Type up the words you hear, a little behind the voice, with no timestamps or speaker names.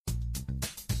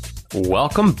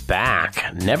Welcome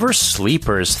back. Never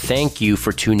Sleepers, thank you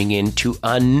for tuning in to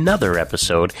another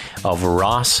episode of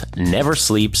Ross Never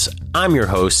Sleeps. I'm your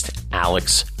host,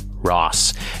 Alex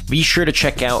Ross. Be sure to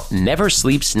check out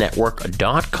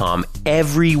neversleepsnetwork.com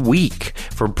every week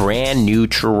for brand new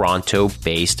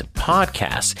Toronto-based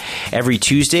podcasts. Every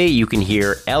Tuesday, you can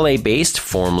hear LA-based,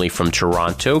 formerly from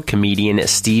Toronto, comedian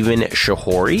Stephen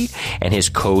Shahori and his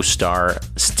co-star,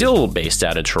 still based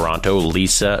out of Toronto,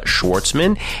 Lisa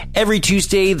Schwartzman. Every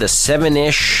Tuesday, the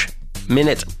 7-ish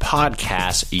minute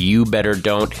podcast, You Better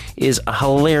Don't, is a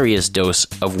hilarious dose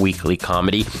of weekly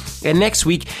comedy. And next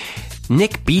week,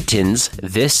 Nick Beaton's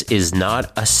This Is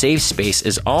Not a Safe Space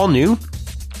is all new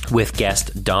with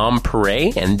guest Dom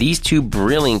Perret, and these two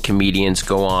brilliant comedians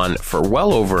go on for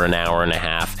well over an hour and a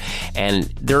half, and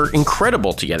they're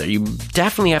incredible together. You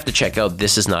definitely have to check out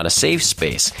This Is Not a Safe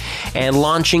Space. And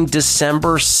launching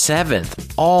December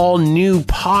 7th, all new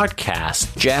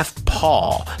podcast, Jeff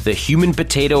Paul, the human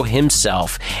potato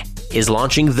himself, is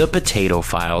launching The Potato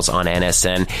Files on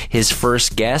NSN. His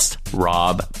first guest,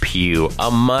 Rob Pugh. A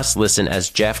must listen as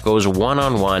Jeff goes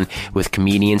one-on-one with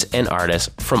comedians and artists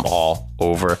from all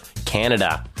over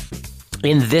Canada.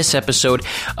 In this episode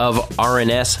of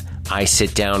RNS, I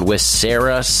sit down with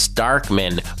Sarah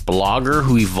Starkman, blogger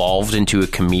who evolved into a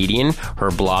comedian.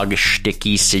 Her blog,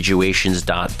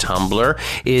 stickysituations.tumblr,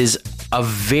 is a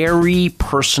very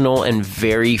personal and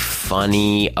very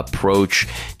funny approach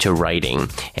to writing.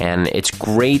 And it's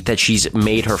great that she's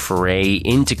made her foray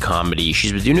into comedy.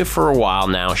 She's been doing it for a while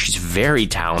now. She's very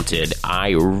talented.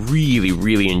 I really,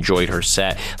 really enjoyed her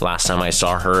set last time I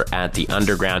saw her at the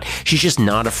Underground. She's just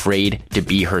not afraid to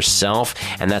be herself,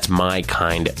 and that's my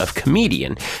kind of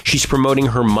comedian. She's promoting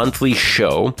her monthly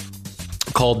show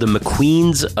called the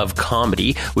McQueen's of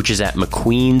Comedy, which is at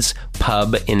McQueen's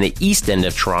Pub in the East End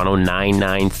of Toronto,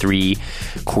 993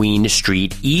 Queen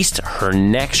Street East. Her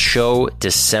next show,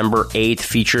 December 8th,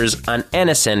 features an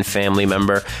NSN family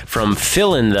member from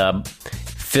Phil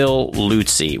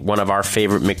Lutzi, one of our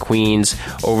favorite McQueens,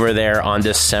 over there on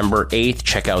December 8th.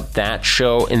 Check out that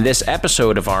show. In this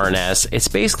episode of RNS, it's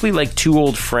basically like two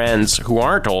old friends who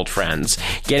aren't old friends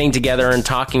getting together and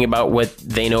talking about what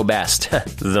they know best,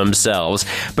 themselves.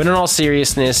 But in all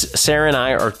seriousness, Sarah and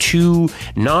I are two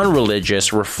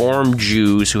non-religious Reformed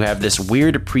Jews who have this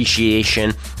weird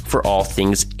appreciation for all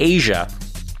things Asia.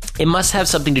 It must have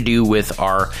something to do with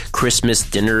our Christmas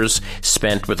dinners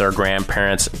spent with our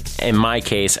grandparents, in my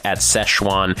case, at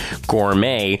Szechuan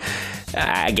Gourmet.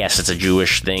 I guess it's a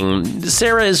Jewish thing.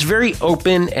 Sarah is very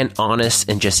open and honest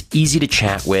and just easy to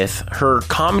chat with. Her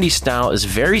comedy style is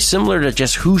very similar to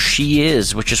just who she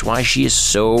is, which is why she is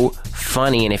so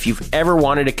funny. And if you've ever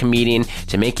wanted a comedian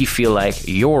to make you feel like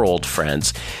your old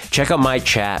friends, check out my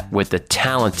chat with the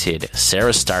talented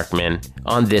Sarah Starkman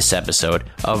on this episode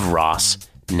of Ross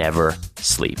Never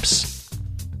Sleeps.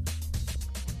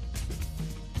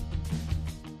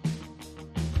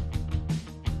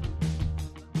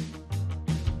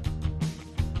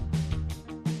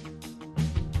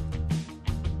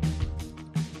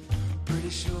 Pretty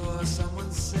sure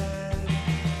someone said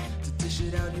to dish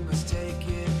it out you must take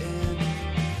it in.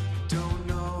 Don't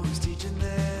know who's teaching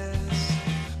this,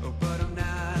 but I'm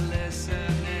not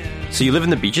listening. So you live in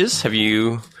the beaches? Have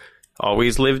you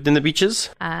always lived in the beaches?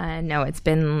 No, it's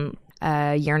been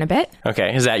a year and a bit.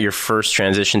 Okay. Is that your first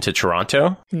transition to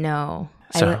Toronto? No.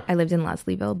 So- I lived in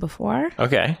Leslieville before,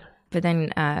 Okay. but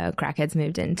then crackheads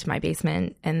moved into my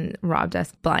basement and robbed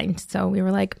us blind. So we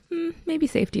were like, maybe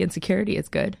safety and security is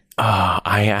good.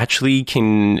 I actually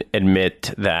can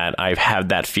admit that I've had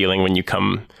that feeling when you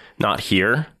come, not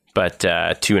here, but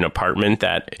to an apartment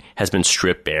that has been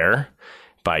stripped bare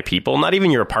by people. Not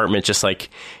even your apartment, just like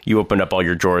you open up all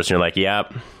your drawers and you're like,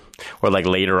 yep. Or like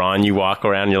later on you walk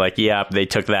around and you're like, yep, they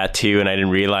took that too and I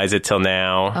didn't realize it till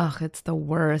now. Ugh, it's the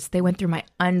worst. They went through my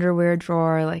underwear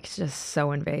drawer. Like, it's just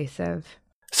so invasive.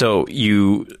 So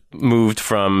you moved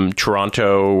from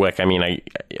Toronto, like, I mean,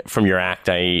 from your act,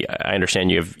 I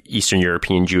understand you have Eastern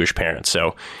European Jewish parents.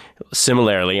 So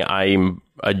similarly, I'm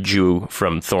a Jew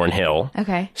from Thornhill.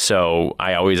 Okay. So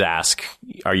I always ask,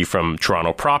 are you from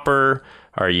Toronto proper?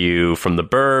 Are you from the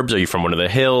burbs? Are you from one of the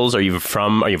hills? Are you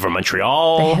from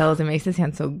Montreal? The hills, it makes it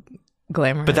sound so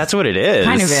glamorous. But that's what it is.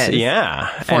 Kind of is. Yeah.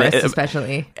 Forest, And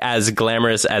especially. as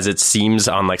glamorous as it seems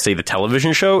on, like, say, the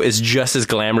television show, is just as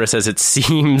glamorous as it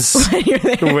seems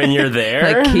when you're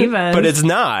there. Like Kiva's. But it's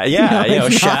not. Yeah. No,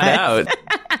 it's shout not.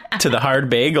 out to the hard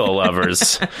bagel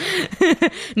lovers.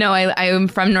 No, I'm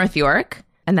from North York,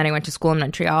 and then I went to school in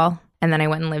Montreal, and then I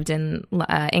went and lived in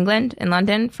England, in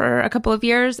London, for a couple of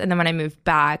years. And then when I moved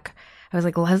back, I was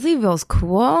like, Leslieville's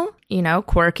cool, you know,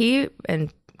 quirky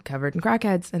and covered in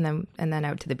crackheads, and then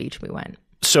out to the beach we went.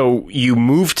 So you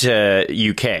moved to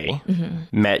UK,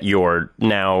 met your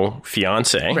now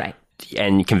fiance, Right.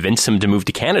 and convinced him to move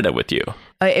to Canada with you.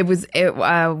 It was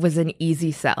an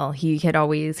easy sell. He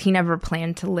never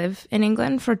planned to live in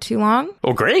England for too long.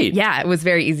 Oh, great. Yeah, it was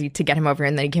very easy to get him over,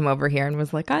 and then he came over here and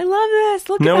was like, I love this.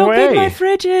 Look No at how way. big my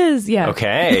fridge is. Yeah.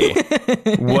 Okay.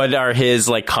 What are his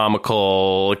like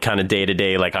comical kind of day to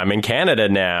day? Like, I'm in Canada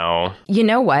now. You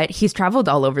know what? He's traveled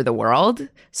all over the world.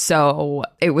 So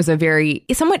it was a very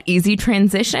somewhat easy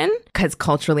transition because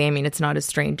culturally, I mean, it's not as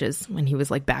strange as when he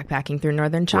was like backpacking through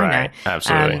northern China. Right,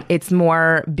 absolutely. It's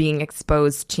more being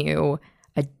exposed to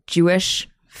a Jewish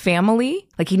family.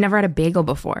 Like he'd never had a bagel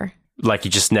before. Like,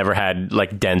 you just never had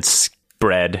like dense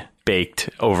bread baked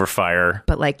over fire.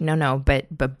 But like,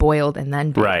 but boiled and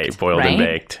then baked. Right. Boiled right? and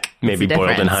baked. Maybe the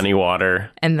boiled in difference. honey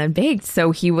water. And then baked.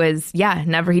 So he'd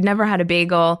never had a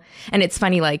bagel. And it's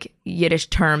funny, like Yiddish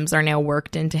terms are now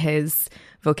worked into his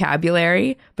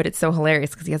vocabulary, but it's so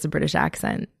hilarious because he has a British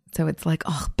accent. So it's like,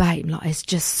 oh, babe, like, it's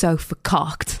just so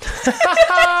verkocht.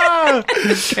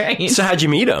 It's great. So how'd you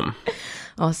meet him?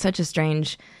 Oh, such a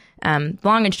strange.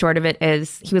 Long and short of it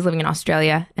is he was living in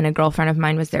Australia and a girlfriend of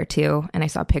mine was there too. And I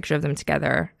saw a picture of them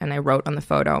together and I wrote on the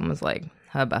photo and was like,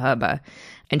 hubba hubba.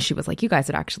 And she was like, you guys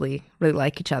would actually really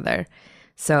like each other.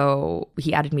 So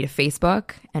he added me to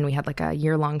Facebook and we had like a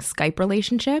year-long Skype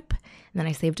relationship. And then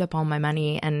I saved up all my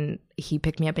money and he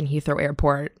picked me up in Heathrow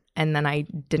Airport. And then I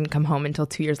didn't come home until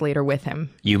 2 years later with him.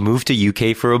 You moved to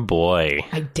UK for a boy.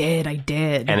 I did.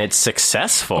 And it's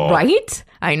successful. Right?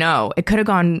 I know. It could have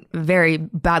gone very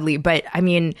badly. But I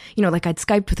mean, you know, like I'd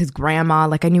Skyped with his grandma.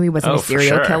 Like I knew he wasn't a for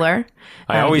serial sure. killer.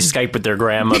 I always Skype with their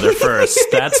grandmother first.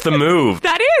 That's the move.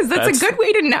 That's a good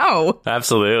way to know.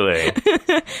 Absolutely.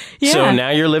 Yeah. So now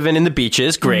you're living in the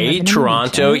beaches. living in Great. the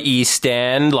Toronto, beaches. East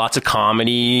End, lots of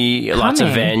comedy, lots of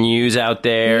venues out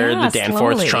there. Yeah, the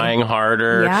Danforth's slowly. trying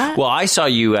harder. Yeah. Well, I saw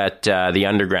you at the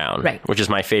Underground, Right. which is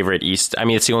my favorite East. I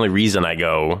mean, it's the only reason I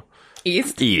go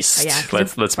East. East. Yeah, 'cause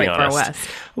Let's it's be quite far honest. west.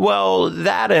 Well,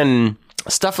 that and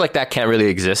stuff like that can't really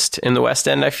exist in the West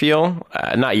End, I feel.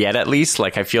 Not yet, at least.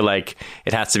 Like, I feel like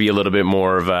it has to be a little bit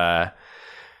more of a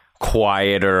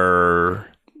quieter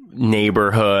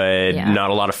neighborhood, Yeah. not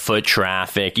a lot of foot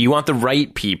traffic. You want the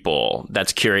right people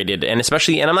that's curated. And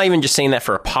especially, and I'm not even just saying that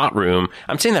for a pot room,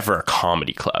 I'm saying that for a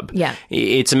comedy club. Yeah.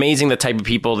 It's amazing the type of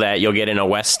people that you'll get in a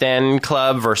West End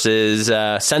club versus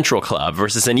a Central club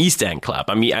versus an East End club.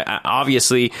 I mean,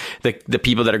 obviously, the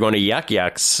people that are going to Yuck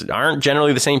Yucks aren't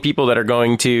generally the same people that are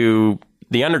going to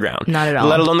the Underground. Not at all.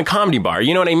 Let alone the comedy bar.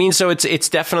 You know what I mean? So it's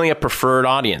definitely a preferred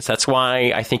audience. That's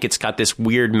why I think it's got this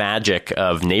weird magic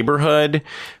of neighborhood,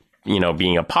 you know,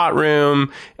 being a pot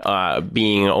room,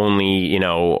 being only, you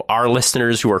know, our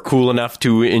listeners who are cool enough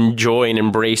to enjoy and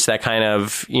embrace that kind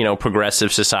of, you know,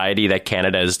 progressive society that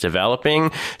Canada is developing.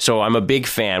 So I'm a big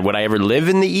fan. Would I ever live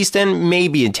in the East End?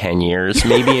 Maybe in 10 years,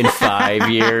 maybe in 5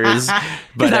 years.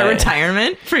 But Is that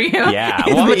retirement for you? yeah,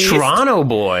 well, I'm a Toronto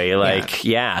boy. Like,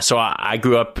 yeah. So I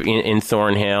grew up in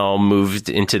Thornhill, moved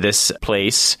into this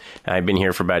place. I've been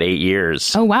here for about 8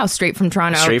 years. Oh, wow. Straight from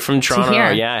Toronto. Straight from to Toronto.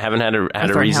 here. Yeah, I haven't had a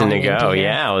Thornhill reason to into go. here.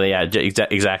 Yeah, well, yeah,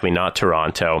 exactly. Not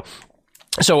Toronto.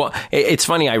 So it's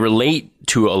funny. I relate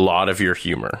to a lot of your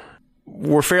humor.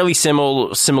 We're fairly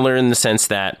similar in the sense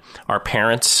that our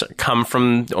parents come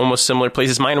from almost similar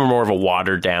places. Mine are more of a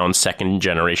watered down second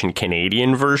generation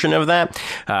Canadian version of that.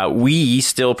 We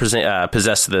still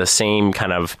possess the same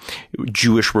kind of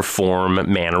Jewish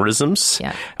reform mannerisms,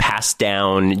 Yeah. passed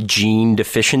down gene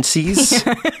deficiencies.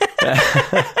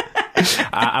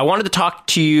 I wanted to talk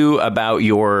to you about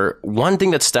your one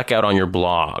thing that stuck out on your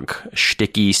blog,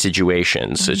 Shticky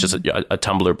Situations. It's just a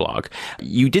Tumblr blog.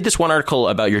 You did this one article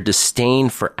about your disdain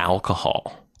for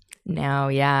alcohol. No,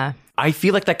 yeah. I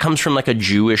feel like that comes from like a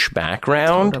Jewish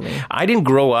background. Totally. I didn't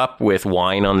grow up with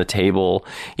wine on the table.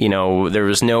 You know, there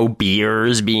was no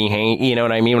beers being you know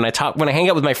what I mean? When I hang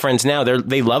out with my friends now,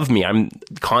 they love me. I'm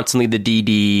constantly the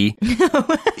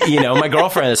DD. You know, my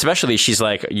girlfriend especially, she's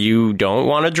like, "You don't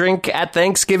want to drink at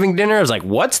Thanksgiving dinner?" I was like,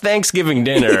 "What's Thanksgiving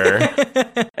dinner?"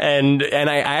 and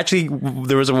I actually,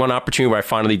 there was one opportunity where I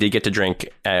finally did get to drink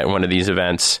at one of these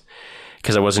events,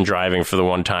 because I wasn't driving for the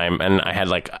one time, and I had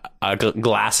like a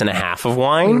glass and a half of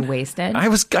wine. You're wasted. It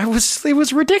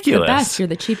was ridiculous. The best. You're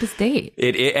the cheapest date.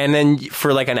 And then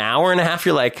for like an hour and a half,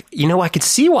 you're like, I could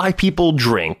see why people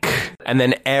drink. And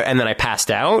then I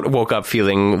passed out, woke up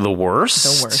feeling the worst.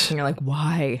 The worst. And you're like,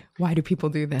 why? Why do people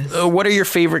do this? What are your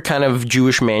favorite kind of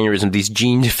Jewish mannerisms, these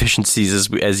gene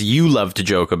deficiencies, as you love to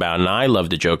joke about and I love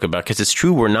to joke about? Because it's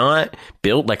true, we're not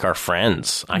built like our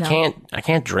friends. I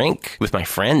can't drink with my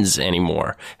friends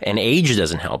anymore. And age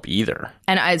doesn't help either.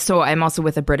 And so I'm also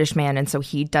with a British man, and so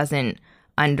he doesn't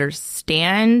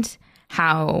understand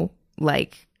how,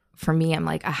 like, for me, I'm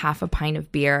like a half a pint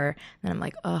of beer, and I'm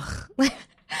like, ugh,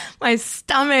 my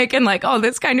stomach, and like all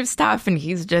this kind of stuff. And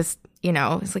he's just,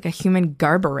 it's like a human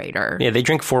garburator. Yeah, they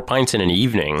drink 4 pints in an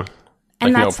evening.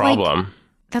 And no that's problem.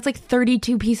 That's like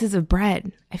 32 pieces of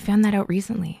bread. I found that out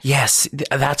recently. Yes,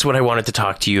 that's what I wanted to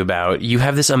talk to you about. You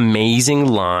have this amazing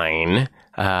line,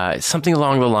 something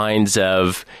along the lines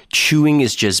of chewing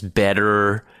is just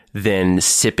better than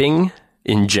sipping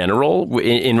in general,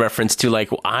 in reference to, like,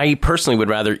 I personally would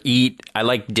rather I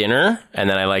like dinner and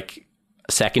then I like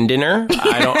second dinner.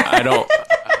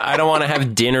 I don't want to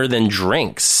have dinner than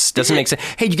drinks. Doesn't make sense.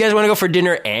 Hey, do you guys want to go for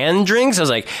dinner and drinks? I was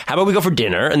like, how about we go for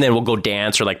dinner and then we'll go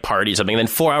dance or like party or something. And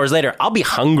then 4 hours later, I'll be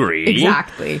hungry.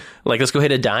 Exactly. Like, let's go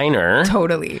hit a diner.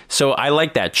 Totally. So I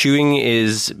like that. Chewing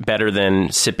is better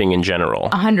than sipping in general.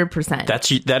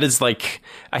 100%. That is like,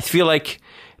 I feel like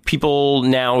people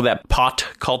now that pot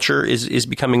culture is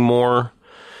becoming more,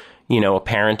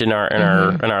 apparent in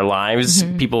our lives.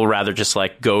 Mm-hmm. People rather just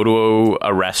like go to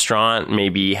a restaurant,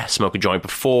 maybe smoke a joint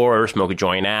before, smoke a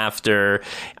joint after.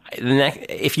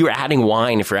 If you're adding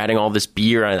wine, if you're adding all this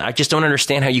beer, I just don't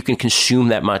understand how you can consume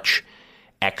that much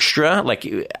extra. Like,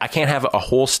 I can't have a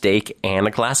whole steak and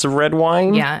a glass of red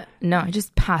wine. Yeah, no, I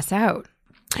just pass out.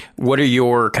 What are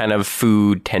your kind of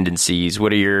food tendencies?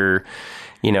 What are your,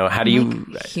 how do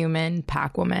you... Human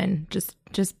pack woman, just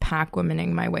pack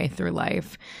womaning my way through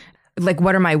life. Like,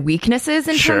 what are my weaknesses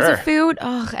in terms of food?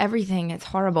 Oh, everything. It's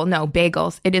horrible. No,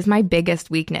 bagels. It is my biggest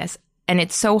weakness. And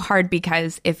it's so hard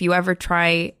because if you ever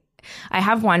try, I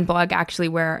have one blog actually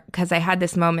because I had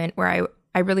this moment where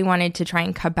I really wanted to try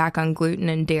and cut back on gluten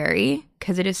and dairy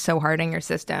because it is so hard on your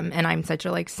system. And I'm such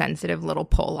a like sensitive little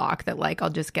Pollock that like I'll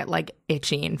just get like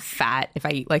itchy and fat if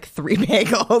I eat like 3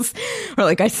 bagels or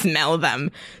like I smell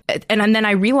them. And then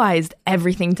I realized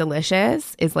everything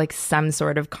delicious is like some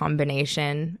sort of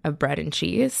combination of bread and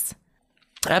cheese.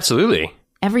 Absolutely.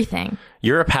 Everything.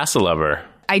 You're a pasta lover.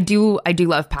 I do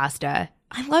love pasta.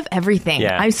 I love everything.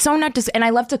 Yeah. I'm so not just, and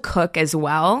I love to cook as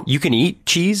well. You can eat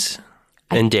cheese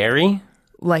and dairy?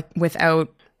 Like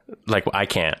without... Like, I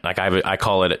can't. Like, I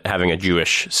call it having a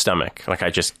Jewish stomach. Like,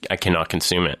 I cannot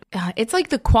consume it. It's like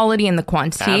the quality and the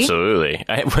quantity. Absolutely.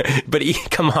 But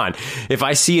come on. If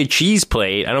I see a cheese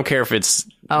plate, I don't care if it's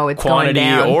quantity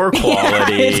or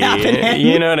quality. Yeah,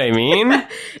 you know what I mean?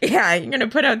 Yeah, you're going to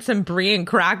put out some brie and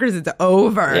crackers, it's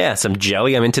over. Yeah, some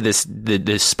jelly. I'm into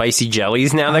the spicy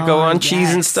jellies now that go on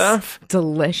cheese and stuff.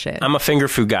 Delicious. I'm a finger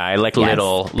food guy. I like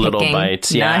little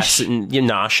bites. Nosh. Yeah,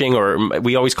 noshing, or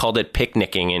we always called it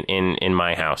picnicking in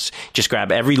my house. Just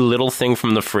grab every little thing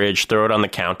from the fridge, throw it on the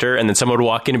counter, and then someone would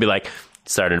walk in and be like,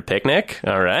 started a picnic?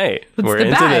 All right. We're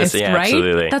into best, this. Yeah, right?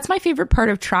 absolutely. That's my favorite part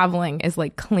of traveling is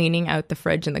like cleaning out the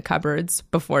fridge and the cupboards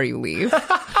before you leave.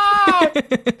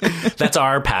 That's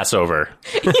our Passover.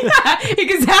 Yeah,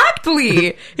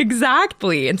 exactly.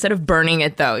 Exactly. Instead of burning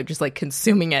it, though, just like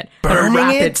consuming it.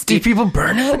 Burning it? Do people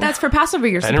burn it? But that's for Passover.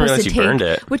 You're I didn't supposed realize to you take, burned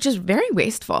it. which is very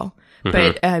wasteful. Mm-hmm.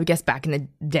 But I guess back in the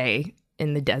day,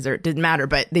 in the desert, didn't matter.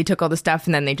 But they took all the stuff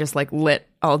and then they just like lit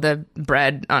all the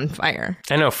bread on fire.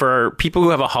 I know, for people who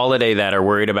have a holiday that are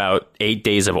worried about 8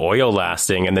 days of oil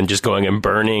lasting and then just going and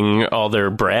burning all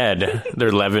their bread,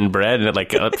 their leavened bread,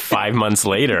 like 5 months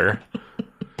later.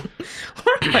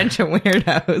 We're a bunch of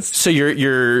weirdos. So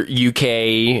your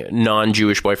UK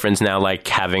non-Jewish boyfriend's now like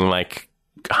having like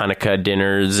Hanukkah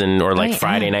dinners or like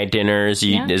Friday night dinners.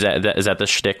 Is that the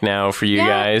shtick now for you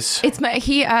guys? It's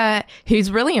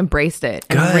he's really embraced it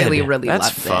and Good. really loves it. That's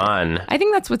fun. I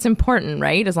think that's what's important,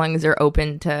 right? As long as they're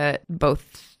open to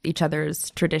both each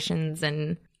other's traditions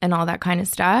and all that kind of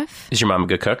stuff. Is your mom a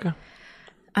good cook?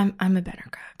 I'm a better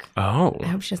cook. Oh. I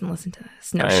hope she doesn't listen to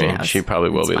this. No, she knows. She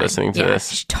probably will be listening to this.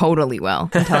 She totally will.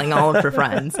 I'm telling all of her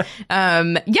friends.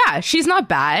 Yeah, she's not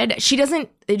bad. She doesn't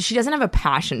have a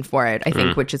passion for it, I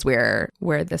think, which is where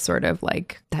the sort of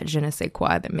like that je ne sais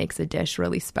quoi that makes a dish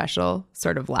really special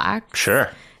sort of lacks. Sure.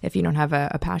 If you don't have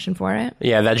a passion for it.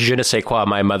 Yeah, that je ne sais quoi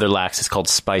my mother lacks is called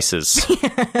spices.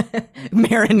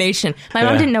 Marination. My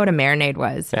mom didn't know what a marinade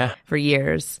was for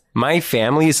years. My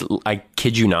family's, I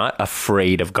kid you not,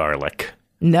 afraid of garlic.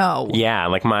 No. Yeah,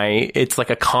 like it's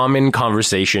like a common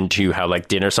conversation to how like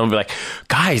dinner, someone will be like,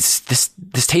 guys, this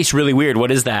tastes really weird.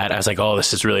 What is that? I was like, oh,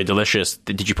 this is really delicious.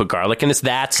 Did you put garlic in this?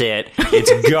 That's it.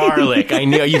 It's garlic. I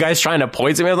know you guys trying to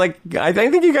poison me. I was like, I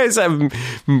think you guys have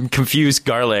confused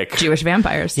garlic. Jewish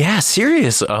vampires. Yeah,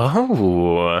 serious.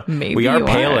 Oh, Maybe we are you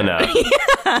pale are. enough.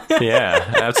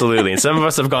 Yeah, absolutely. And some of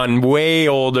us have gone way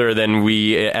older than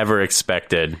we ever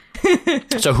expected.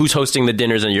 So who's hosting the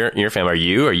dinners in your family?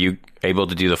 Are you able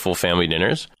to do the full family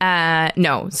dinners?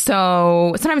 No.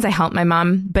 So sometimes I help my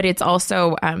mom, but it's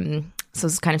also so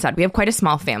it's kind of sad. We have quite a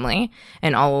small family,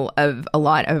 and a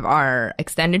lot of our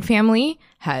extended family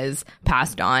has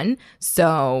passed on.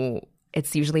 So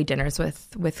it's usually dinners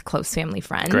with close family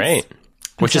friends. Great.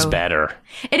 Which is So- better.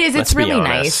 It is. Let's It's be really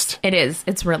nice. honest. It is.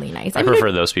 It's really nice. I mean,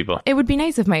 prefer those people. it would be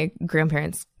nice if my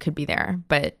grandparents could be there,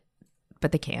 but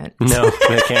they can't. No,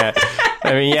 they can't.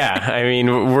 I mean, yeah. I mean,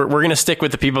 we're going to stick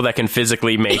with the people that can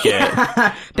physically make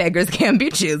it. Beggars can't be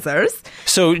choosers.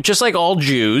 So just like all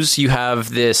Jews, you have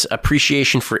this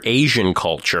appreciation for Asian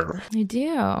culture. I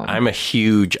do. I'm a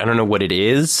huge, I don't know what it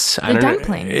is. I The don't know.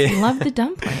 dumplings. Love the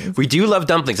dumplings. We do love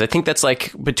dumplings. I think that's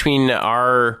like between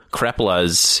our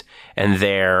kreplas and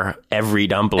their every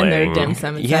dumpling. And their dim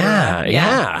sum, et Yeah, cetera.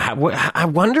 yeah. I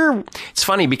wonder, it's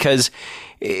funny because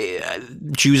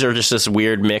Jews are just this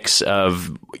weird mix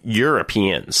of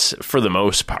Europeans for the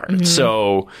most part. Mm-hmm.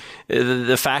 So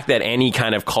the fact that any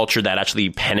kind of culture that actually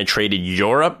penetrated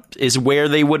Europe is where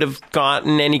they would have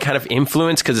gotten any kind of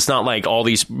influence, because it's not like all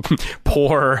these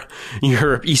poor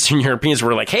Eastern Europeans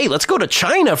were like, hey, let's go to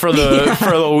China for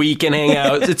the week and hang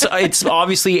out. It's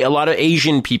obviously a lot of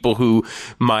Asian people who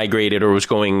migrated or was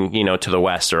going, to the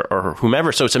West or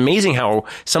whomever. So it's amazing how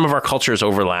some of our cultures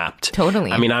overlapped.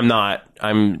 Totally. I mean,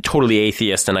 I'm totally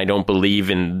atheist and I don't believe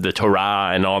in the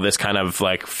Torah and all this kind of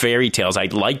like fairy tales. I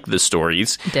like the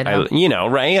stories. Ditto.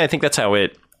 Right? I think that's how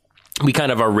we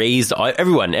kind of are raised.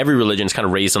 Every religion is kind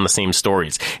of raised on the same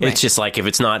stories. Right. It's just like, if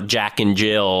it's not Jack and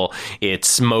Jill,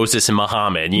 it's Moses and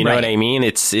Muhammad. You know what Right. I mean?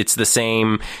 It's the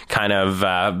same kind of,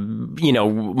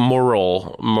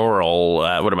 moral,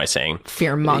 what am I saying?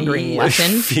 Fear-mongering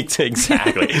lesson.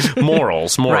 Exactly.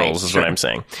 Morals Right, is sure. what I'm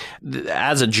saying.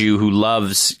 As a Jew who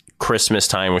loves Christmas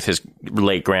time with his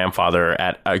late grandfather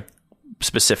at a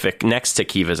specific next to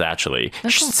Kiva's, actually,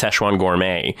 Szechuan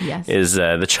Gourmet Yes. is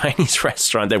the Chinese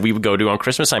restaurant that we would go to on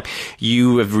Christmas time.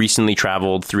 You have recently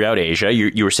traveled throughout Asia.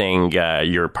 You were saying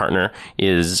your partner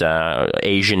is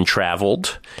Asian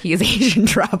traveled, He is Asian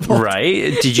travel.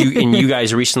 right? Did you? And you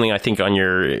guys recently, I think, on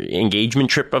your engagement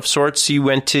trip of sorts, you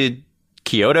went to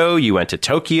Kyoto, you went to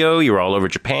Tokyo, you were all over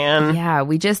Japan. Yeah,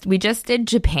 we just did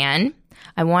Japan.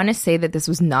 I want to say that this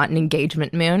was not an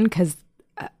engagement moon, because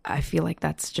I feel like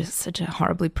that's just such a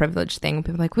horribly privileged thing.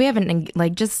 People are like, we haven't,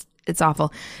 it's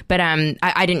awful. But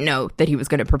I didn't know that he was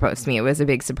going to propose to me. It was a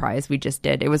big surprise. We just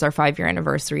did. It was our 5-year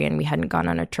anniversary, and we hadn't gone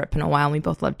on a trip in a while. And we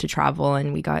both love to travel,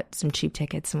 and we got some cheap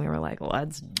tickets, and we were like,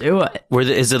 let's do it.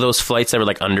 Is there those flights that were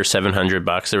like under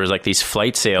 $700? There was like these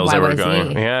flight sales that were YYZ.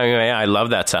 going. Yeah. I love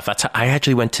that stuff. I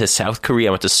actually went to South Korea.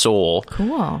 I went to Seoul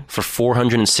Cool. for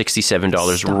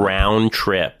 $467 Stop. round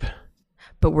trip.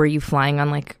 But were you flying on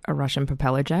like a Russian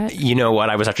propeller jet? You know what?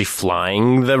 I was actually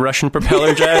flying the Russian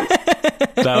propeller jet.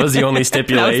 That was the only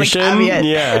stipulation. caveat.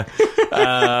 Yeah.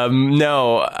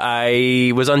 No,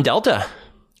 I was on Delta.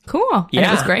 Cool. Yeah,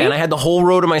 And it was great. and I had the whole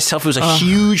row to myself. It was a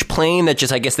huge plane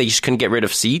that I guess they just couldn't get rid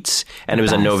of seats. And it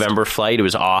was a Best. November flight. It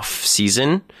was off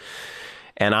season.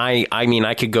 And I mean,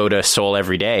 I could go to Seoul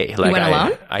every day. Like, went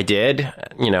alone? I did.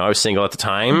 I was single at the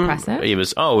time. Impressive. It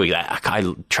was,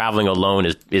 traveling alone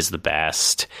is the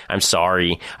best. I'm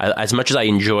sorry. As much as I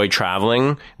enjoy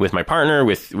traveling with my partner,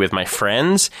 with my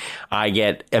friends, I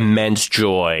get immense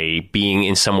joy being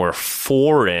in somewhere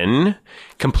foreign,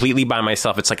 completely by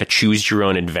myself. It's like a choose your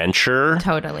own adventure.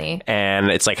 Totally. And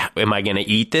it's like, am I going to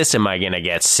eat this? Am I going to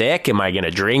get sick? Am I going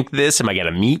to drink this? Am I going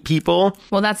to meet people?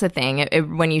 Well, that's the thing.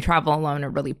 When you travel alone, it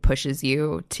really pushes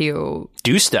you to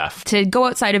Do stuff. go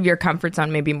outside of your comfort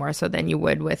zone, maybe more so than you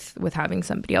would with having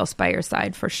somebody else by your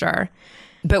side, for sure.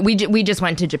 But we just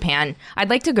went to Japan. I'd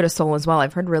like to go to Seoul as well.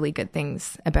 I've heard really good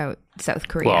things about South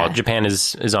Korea. Well, Japan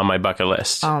is on my bucket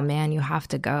list. Oh man, you have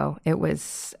to go. It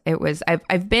was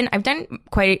I've done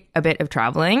quite a bit of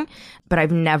traveling, but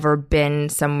I've never been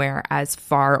somewhere as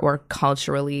far or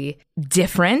culturally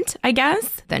different, I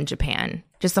guess, than Japan.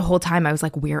 Just the whole time I was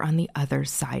like, we're on the other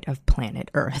side of planet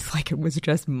Earth. Like, it was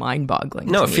just mind-boggling.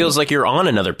 No, to it me. feels like you're on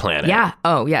another planet. Yeah.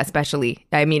 Oh, yeah. Especially.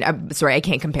 I mean, I'm sorry, I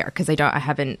can't compare because I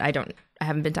I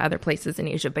haven't been to other places in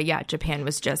Asia, but yeah, Japan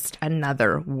was just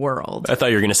another world. I thought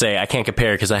you were going to say, I can't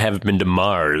compare because I haven't been to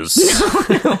Mars.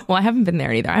 Well, I haven't been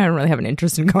there either. I don't really have an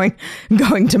interest in going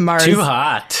to Mars. Too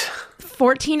hot.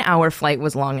 14-hour flight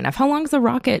was long enough. How long is the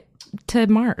rocket to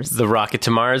Mars? The rocket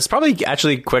to Mars? Probably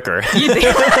actually quicker.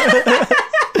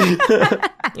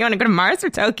 You want to go to Mars or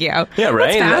Tokyo? Yeah,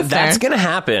 right. What's That's faster? going to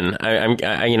happen. I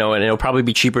and it'll probably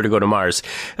be cheaper to go to Mars.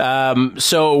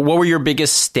 So, what were your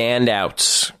biggest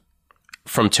standouts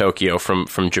from Tokyo,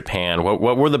 from Japan?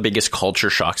 What were the biggest culture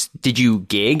shocks? Did you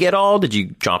gig at all? Did you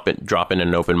drop in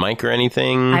an open mic or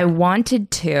anything? I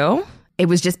wanted to. It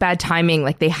was just bad timing.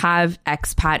 Like, they have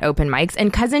expat open mics,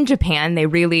 and because in Japan they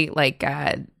really like.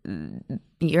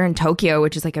 You're in Tokyo,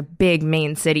 which is like a big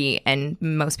main city, and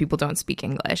most people don't speak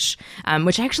English,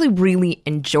 which I actually really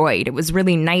enjoyed. It was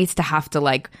really nice to have to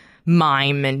like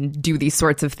mime and do these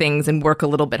sorts of things and work a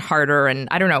little bit harder. And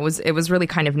I don't know, it was really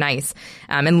kind of nice,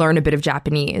 and learn a bit of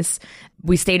Japanese.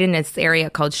 We stayed in this area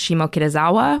called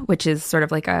Shimokitazawa, which is sort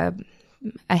of like a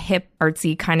hip,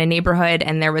 artsy kind of neighborhood.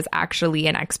 And there was actually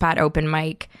an expat open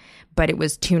mic, but it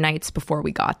was 2 nights before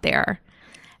we got there.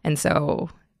 And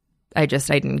so I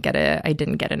didn't get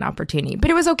an opportunity,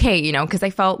 but it was okay, because I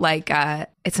felt like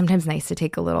it's sometimes nice to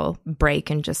take a little break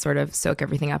and just sort of soak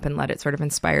everything up and let it sort of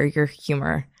inspire your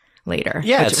humor later.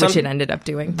 Yeah, which it ended up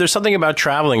doing. There's something about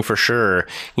traveling for sure.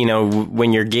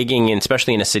 When you're gigging, and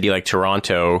especially in a city like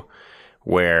Toronto,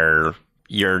 where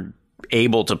you're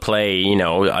able to play,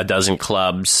 a dozen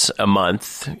clubs a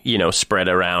month, spread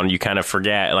around, you kind of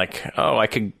forget like, oh, I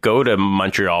could go to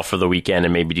Montreal for the weekend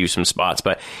and maybe do some spots.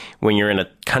 But when you're in a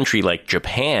country like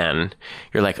Japan,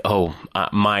 you're like, oh,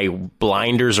 my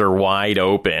blinders are wide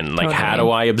open. Like, How do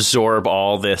I absorb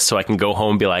all this so I can go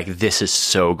home and be like, this is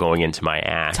so going into my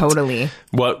act? Totally.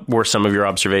 What were some of your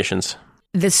observations?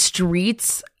 The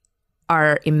streets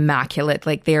are immaculate.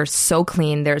 Like, they are so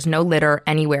clean. There's no litter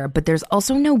anywhere, but there's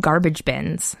also no garbage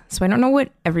bins. So I don't know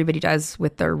what everybody does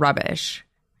with their rubbish.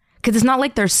 Because it's not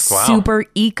like they're super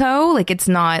eco. Like, it's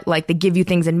not like they give you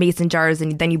things in mason jars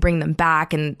and then you bring them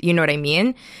back, and you know what I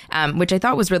mean? Which I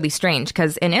thought was really strange,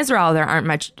 because in Israel there aren't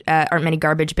many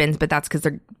garbage bins, but that's because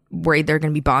they're worried there are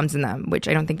going to be bombs in them, which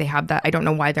I don't think they have that. I don't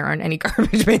know why there aren't any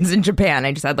garbage bins in Japan.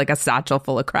 I just had like a satchel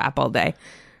full of crap all day.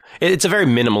 It's a very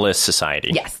minimalist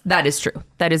society. Yes, that is true.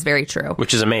 That is very true.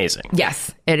 Which is amazing.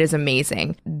 Yes, it is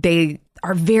amazing. They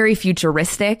are very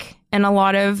futuristic in a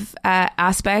lot of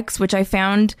aspects, which I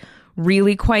found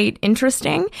really quite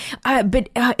interesting. But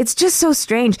it's just so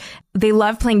strange. They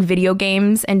love playing video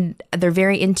games, and they're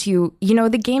very into,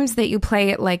 the games that you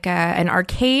play at like an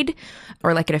arcade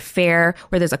or like at a fair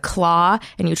where there's a claw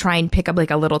and you try and pick up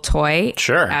like a little toy.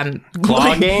 Sure.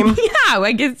 Claw game? Yeah,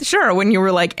 I guess, sure, when you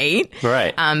were like 8.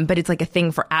 Right. But it's like a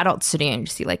thing for adults to do. And you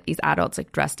see like these adults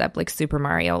like dressed up like Super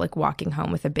Mario, like walking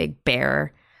home with a big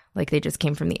bear. Like they just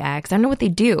came from the eggs. I don't know what they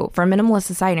do. For a minimalist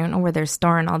society, I don't know where they're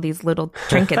storing all these little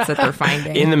trinkets that they're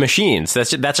finding. In the machines.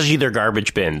 That's actually their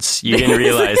garbage bins. You didn't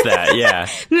realize that, yeah.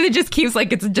 And then it just keeps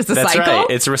like it's just a That's cycle. Right.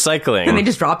 It's recycling. And they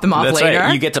just drop them off That's later.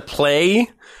 Right. You get to play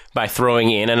by throwing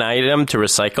in an item to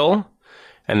recycle,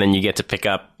 and then you get to pick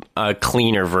up a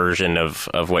cleaner version of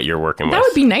what you're working with. That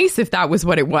would be nice if that was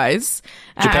what it was.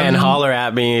 Japan, holler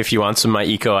at me if you want some of my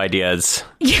eco ideas.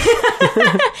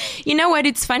 You know what?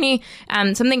 It's funny.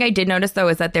 Something I did notice though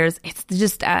is that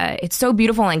it's so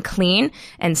beautiful and clean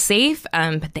and safe.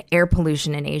 But the air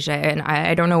pollution in Asia, and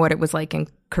I don't know what it was like in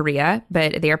Korea,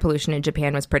 but the air pollution in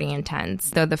Japan was pretty intense.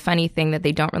 Though the funny thing that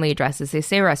they don't really address is they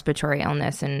say respiratory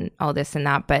illness and all this and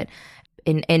that, but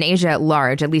in Asia at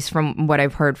large, at least from what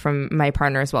I've heard from my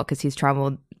partner as well, because he's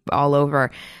traveled all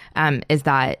over, is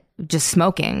that just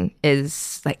smoking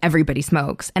is like everybody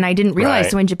smokes. And I didn't realize.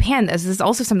 Right. So in Japan, this is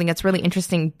also something that's really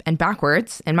interesting and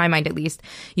backwards, in my mind at least.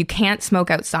 You can't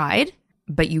smoke outside,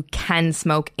 but you can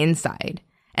smoke inside.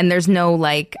 And there's no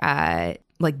like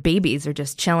babies are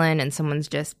just chilling and someone's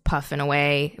just puffing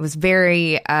away. It was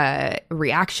very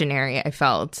reactionary, I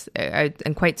felt,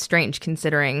 and quite strange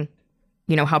considering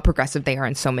how progressive they are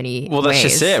in so many Well, that's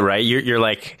ways. just it, right? You're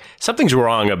like, something's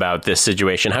wrong about this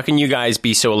situation. How can you guys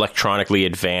be so electronically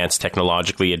advanced,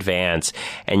 technologically advanced,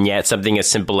 and yet something as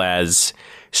simple as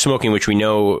smoking, which we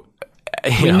know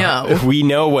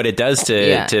what it does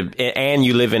to, and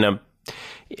you live in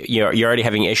you're already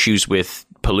having issues with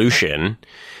pollution.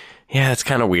 Yeah, that's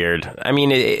kind of weird. I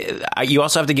mean, you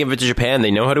also have to give it to Japan.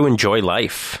 They know how to enjoy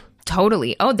life.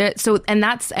 Totally. Oh, and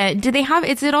that's, do they have,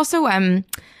 is it also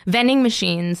vending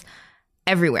machines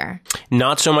everywhere?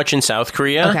 Not so much in South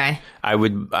Korea. Okay.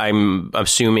 I'm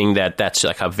assuming that that's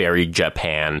like a very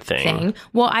Japan thing.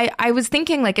 Well, I was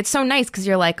thinking like it's so nice because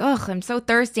you're like, oh, I'm so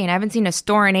thirsty and I haven't seen a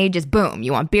store in ages. Boom,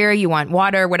 you want beer, you want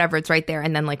water, whatever, it's right there.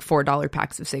 And then like $4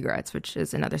 packs of cigarettes, which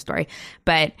is another story.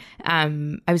 But I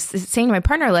was saying to my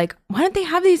partner, like, why don't they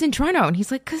have these in Toronto? And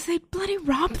he's like, because they bloody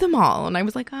rob them all. And I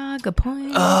was like, good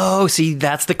point. Oh, see,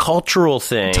 that's the cultural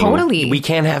thing. Totally. We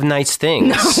can't have nice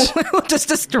things. No, we'll just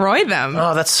destroy them.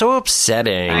 Oh, that's so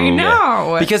upsetting. I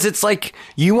know. Because it's like,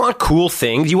 you want cool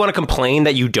things. You want to complain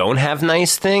that you don't have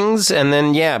nice things. And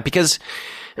then, yeah, because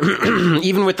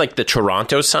even with like the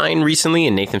Toronto sign recently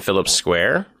in Nathan Phillips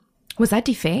Square. Was that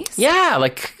defaced? Yeah,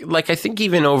 like I think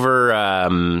even over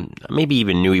maybe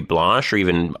even Nuit Blanche or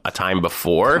even a time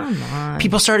before,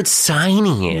 people started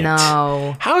signing it.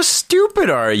 No. How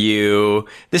stupid are you?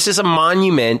 This is a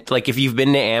monument. Like if you've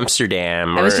been to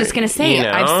Amsterdam. I was just going to say, you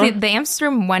know, I've seen the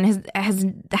Amsterdam one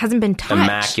hasn't been touched.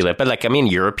 Immaculate. But like, I mean,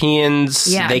 Europeans,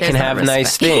 they can have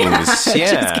nice things.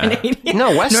 Just Canadian.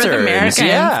 No, Westerns. North Americans.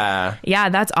 Yeah. Yeah,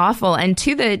 that's awful. And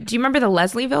do you remember the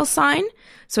Leslieville sign?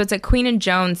 So it's at Queen and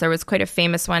Jones. There was quite a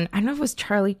famous one. I don't know if it was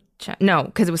Charlie. No,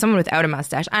 because it was someone without a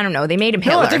mustache. I don't know. They made him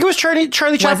Hitler. No, I think it was Charlie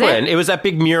Chaplin. It was that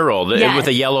big mural Yes. with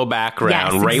a yellow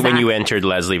background Yes, right when you entered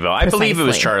Leslieville. I believe it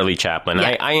was Precisely. Charlie Chaplin.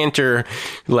 Yeah. I enter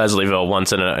Leslieville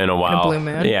once in a while. blue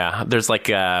moon. Yeah, there's like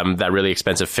that really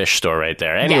expensive fish store right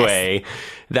there. Anyway,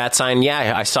 that sign,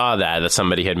 yeah, I saw that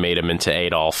somebody had made him into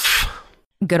Adolf.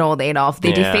 Good old Adolf. They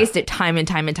Yeah. defaced it time and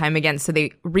time and time again. So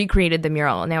they recreated the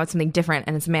mural. And now it's something different.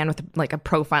 And it's a man with like a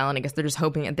profile. And I guess they're just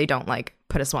hoping that they don't like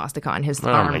put a swastika on his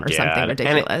arm or something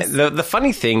ridiculous. And the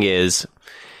funny thing is,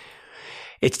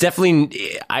 it's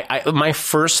definitely, my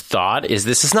first thought is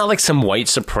this is not like some white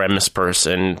supremacist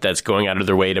person that's going out of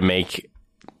their way to make,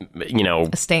 you know,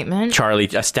 A statement.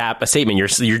 a statement.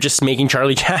 You're just making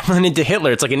Charlie Chaplin into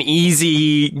Hitler. It's like an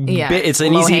easy bit. It's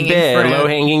an easy bit, low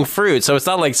hanging fruit. So it's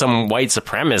not like some white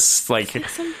supremacist. Like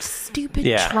Some stupid,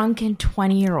 Yeah. drunken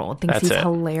 20-year-old thinks That's he's it.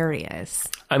 hilarious.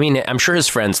 I mean, I'm sure his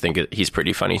friends think he's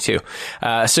pretty funny too.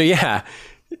 So yeah,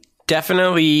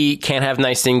 definitely can't have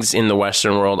nice things in the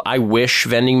Western world. I wish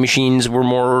vending machines were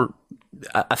more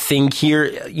a thing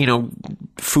here. You know,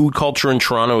 food culture in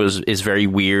Toronto is very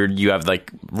weird. You have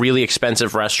like really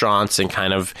expensive restaurants and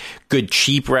kind of good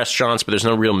cheap restaurants, but there's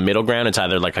no real middle ground. It's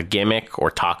either like a gimmick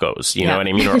or tacos. You know what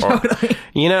I mean? Or Totally.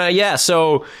 you know, yeah.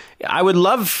 So I would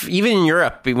love, even in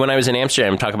Europe, when I was in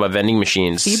Amsterdam, talk about vending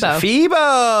machines.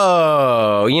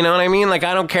 Fibo. You know what I mean? Like,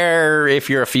 I don't care if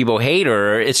you're a Fibo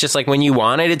hater. It's just like when you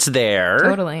want it, it's there.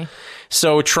 Totally.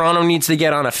 So Toronto needs to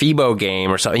get on a Fibo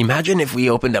game or something. Imagine if we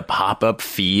opened a pop-up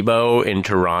Fibo in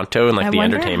Toronto in like the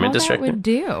entertainment district. That would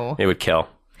do. It would kill.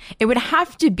 It would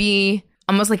have to be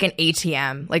almost like an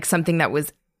ATM, like something that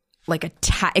was like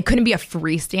it couldn't be a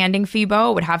freestanding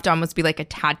Fibo. It would have to almost be like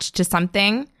attached to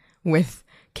something with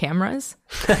cameras.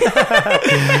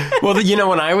 Well, you know,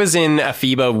 when I was in a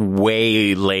FIBA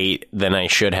way late than I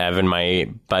should have, and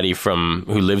my buddy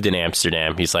who lived in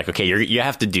Amsterdam, he's like, okay, you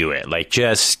have to do it. Like,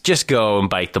 just go and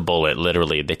bite the bullet.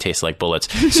 Literally, they taste like bullets.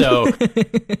 So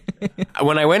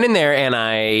when I went in there and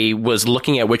I was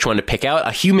looking at which one to pick out,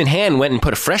 a human hand went and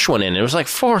put a fresh one in. It was like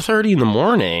 4:30 in the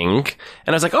morning. And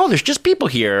I was like, oh, there's just people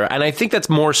here. And I think that's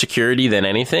more security than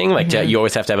anything. Like, you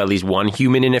always have to have at least one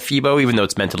human in a FIBO, even though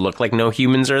it's meant to look like no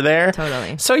humans are there. Totally.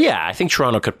 So yeah, I think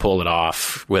Toronto could pull it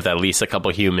off with at least a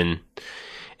couple human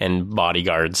and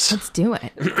bodyguards. Let's do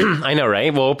it. I know,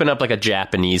 right? We'll open up like a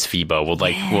Japanese FIBO.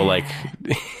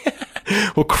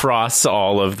 We'll cross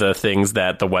all of the things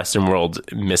that the Western world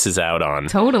misses out on.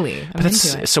 Totally. I'm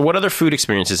into it. So what other food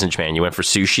experiences in Japan? You went for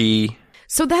sushi?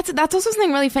 So that's also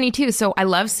something really funny too. So I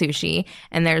love sushi,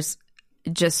 and there's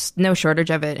just no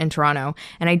shortage of it in Toronto.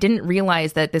 And I didn't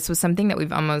realize that this was something that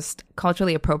we've almost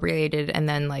culturally appropriated and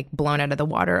then like blown out of the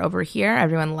water over here.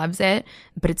 Everyone loves it,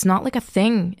 but it's not like a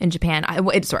thing in Japan.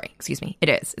 It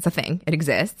is. It's a thing. It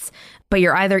exists. But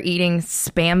you're either eating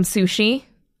Spam sushi,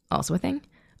 also a thing,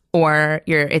 or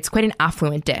it's quite an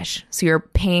affluent dish. So you're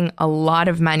paying a lot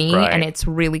of money, Right. and it's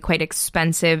really quite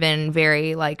expensive and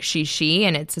very like shishi,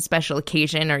 and it's a special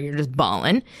occasion, or you're just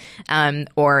balling,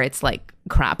 or it's like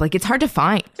crap. Like, it's hard to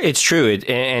find. It's true.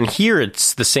 And here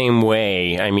it's the same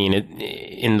way. I mean,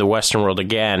 in the Western world,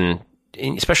 again,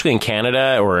 especially in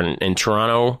Canada or in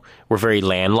Toronto, we're very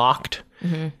landlocked.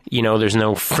 Mm-hmm. You know, there's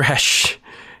no fresh,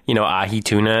 ahi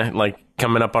tuna like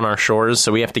coming up on our shores.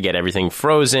 So we have to get everything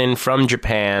frozen from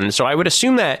Japan. So I would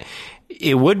assume that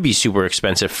it would be super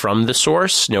expensive from the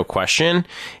source, no question.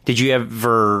 Did you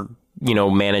ever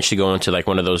manage to go into like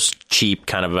one of those cheap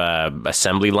kind of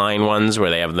assembly line ones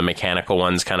where they have the mechanical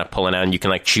ones kind of pulling out and you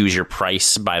can like choose your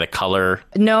price by the color?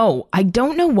 No, I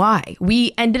don't know why.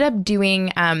 We ended up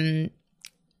doing,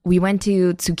 we went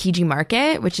to Tsukiji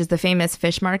Market, which is the famous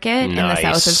fish market in the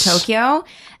south of Tokyo.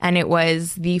 And it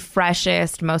was the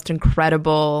freshest, most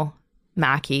incredible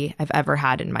maki I've ever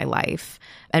had in my life.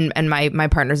 And my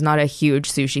partner's not a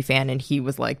huge sushi fan. And he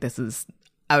was like, this is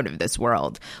out of this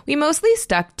world. We mostly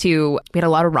stuck to, we had a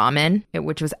lot of ramen,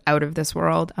 which was out of this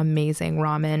world. Amazing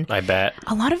ramen. I bet.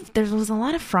 There was a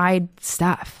lot of fried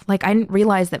stuff. Like I didn't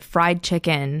realize that fried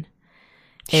chicken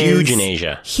Huge in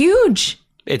Asia. Huge.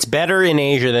 It's better in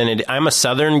Asia than it. I'm a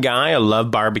Southern guy. I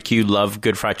love barbecue, love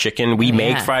good fried chicken. We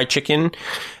make fried chicken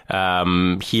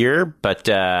here, but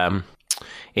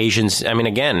Asians, I mean,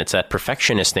 again, it's that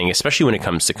perfectionist thing, especially when it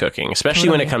comes to cooking, especially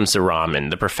when it comes to ramen,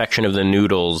 the perfection of the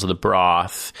noodles, the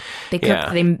broth. They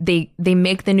cook, they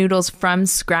make the noodles from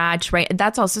scratch, right?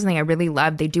 That's also something I really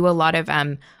love. They do a lot of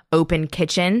open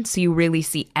kitchen, so you really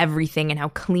see everything and how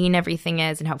clean everything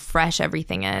is and how fresh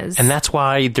everything is. And that's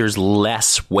why there's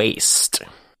less waste.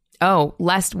 Oh,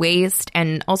 less waste.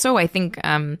 And also, I think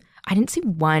I didn't see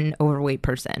one overweight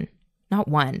person. Not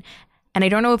one. And I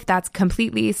don't know if that's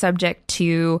completely subject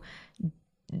to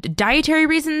dietary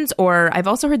reasons, or I've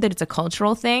also heard that it's a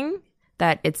cultural thing,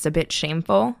 that it's a bit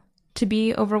shameful to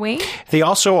be overweight. They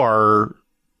also are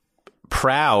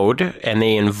proud and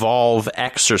they involve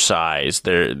exercise.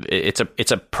 It's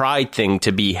a pride thing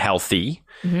to be healthy.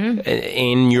 Mm-hmm.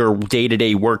 In your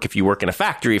day-to-day work. If you work in a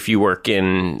factory, if you work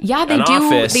in an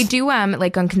office. They do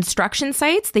like on construction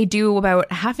sites, they do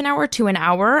about half an hour to an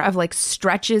hour of like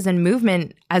stretches and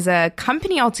movement as a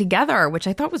company altogether, which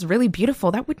I thought was really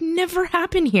beautiful. That would never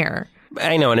happen here.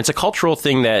 I know, and it's a cultural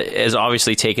thing that has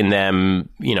obviously taken them,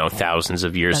 thousands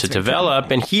of years to develop.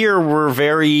 True. And here we're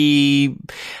very,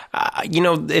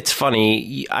 it's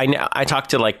funny. I talk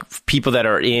to like people that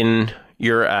are in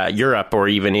Europe or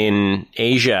even in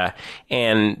Asia,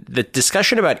 and the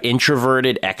discussion about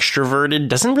introverted, extroverted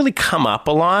doesn't really come up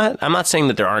a lot. I'm not saying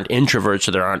that there aren't introverts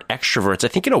or there aren't extroverts. I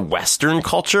think in a Western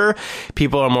culture,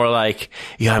 people are more like,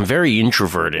 yeah, I'm very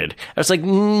introverted. I was like,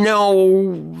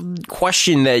 no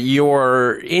question that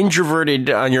you're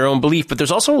introverted on your own belief, but there's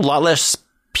also a lot less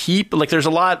people, like there's a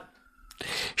lot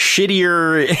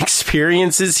shittier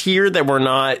experiences here that we're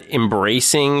not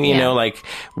embracing, like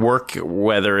work,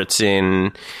 whether it's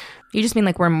in... You just mean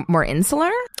like we're more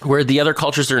insular? Where the other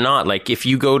cultures are not. Like if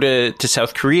you go to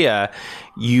South Korea,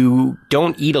 you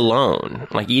don't eat alone.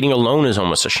 Like eating alone is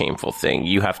almost a shameful thing.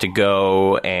 You have to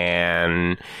go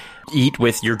and eat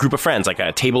with your group of friends. Like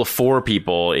a table of 4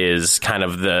 people is kind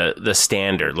of the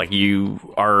standard. Like you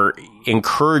are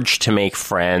encouraged to make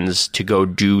friends, to go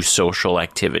do social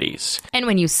activities. And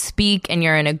when you speak and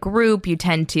you're in a group, you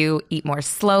tend to eat more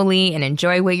slowly and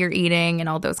enjoy what you're eating and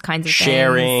all those kinds of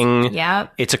sharing. Things. Yeah.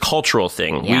 It's a cultural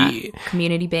thing. Yeah.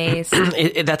 Community-based.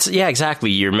 Exactly.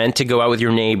 You're meant to go out with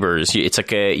your neighbors. It's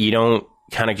like you don't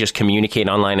kind of just communicate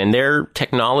online, and their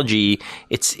technology,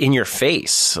 it's in your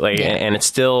face, and it's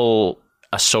still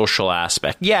a social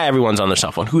aspect. Yeah, everyone's on their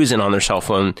cell phone. Who isn't on their cell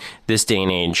phone this day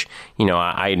and age?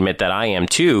 I admit that I am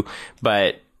too,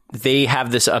 but they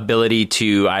have this ability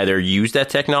to either use that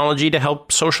technology to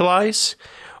help socialize,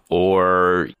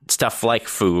 or stuff like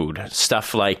food,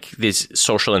 stuff like these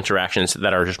social interactions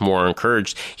that are just more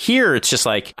encouraged. Here, it's just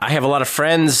like, I have a lot of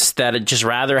friends that just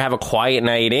rather have a quiet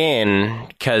night in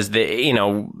because they,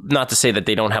 not to say that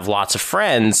they don't have lots of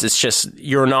friends. It's just,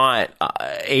 you're not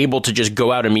able to just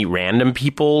go out and meet random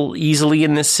people easily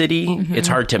in this city. Mm-hmm. It's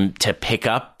hard to pick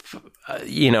up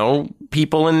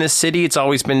people in this city. It's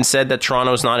always been said that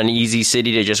Toronto's not an easy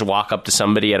city to just walk up to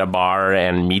somebody at a bar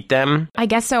and meet them. I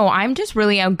guess so. I'm just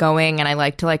really outgoing and I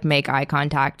like to make eye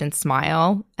contact and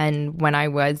smile. And when I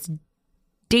was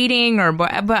dating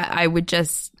but I would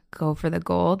just go for the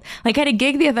gold. Like I had a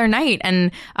gig the other night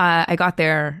and I got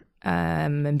there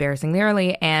embarrassingly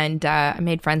early and I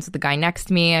made friends with the guy next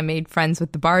to me. I made friends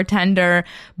with the bartender,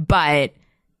 but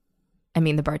I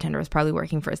mean, the bartender was probably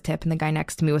working for his tip and the guy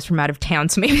next to me was from out of town.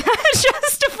 So maybe that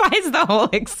justifies the whole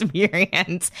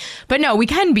experience. But no, we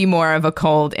can be more of a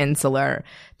cold, insular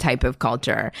type of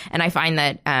culture. And I find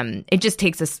that it just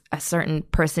takes a certain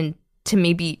person to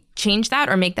maybe change that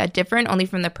or make that different, only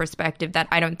from the perspective that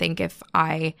I don't think if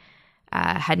I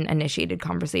hadn't initiated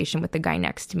conversation with the guy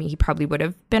next to me, he probably would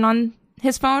have been on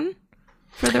his phone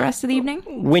for the rest of the evening.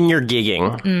 When you're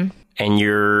gigging and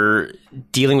you're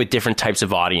dealing with different types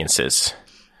of audiences,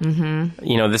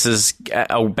 this is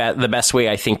the best way,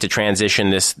 I think, to transition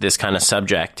this kind of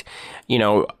subject.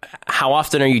 How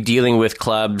often are you dealing with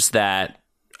clubs that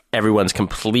everyone's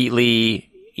completely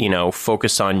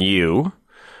focused on you?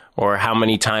 Or how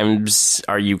many times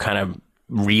are you kind of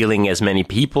reeling as many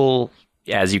people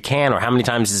as you can? Or how many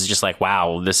times is it just like,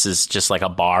 wow, this is just like a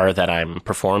bar that I'm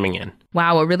performing in?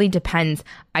 Wow, it really depends.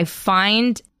 I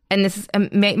find, and this is,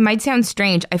 might sound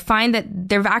strange, I find that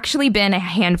there have actually been a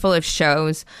handful of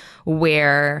shows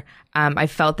where I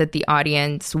felt that the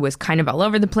audience was kind of all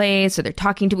over the place, or they're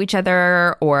talking to each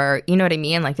other, or you know what I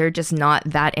mean? Like they're just not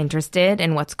that interested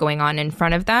in what's going on in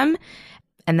front of them.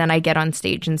 And then I get on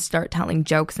stage and start telling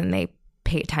jokes and they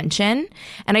pay attention.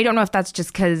 And I don't know if that's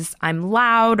just because I'm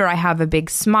loud or I have a big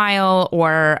smile,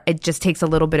 or it just takes a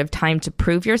little bit of time to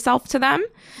prove yourself to them.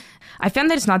 I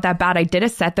found that it's not that bad. I did a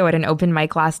set though at an open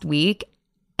mic last week,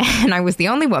 and I was the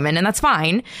only woman, and that's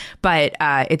fine. But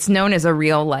it's known as a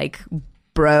real like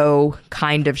bro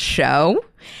kind of show.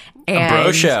 A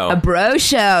bro show. A bro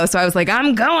show. So I was like,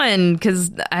 I'm going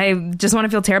because I just want to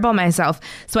feel terrible about myself.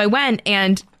 So I went,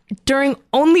 and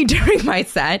only during my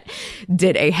set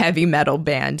did a heavy metal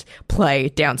band play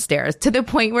downstairs, to the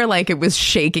point where like it was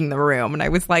shaking the room, and I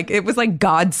was like, it was like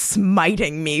God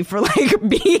smiting me for like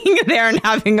being there and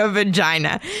having a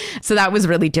vagina. So that was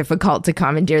really difficult to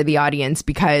commandeer the audience,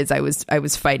 because I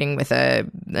was fighting with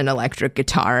an electric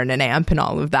guitar and an amp and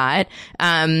all of that.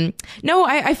 No,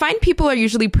 I find people are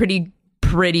usually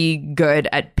pretty good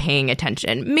at paying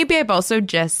attention. Maybe I've also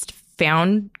just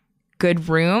found good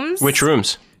rooms. Which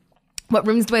rooms? What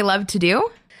rooms do I love to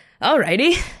do?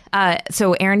 Alrighty.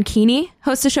 So Aaron Keeney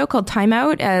hosts a show called Time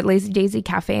Out at Lazy Daisy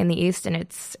Cafe in the East, and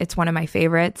it's one of my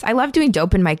favorites. I love doing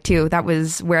Dope and Mic too. That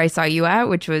was where I saw you at,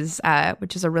 which is a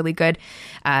really good.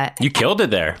 You killed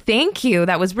it there. Thank you.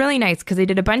 That was really nice because I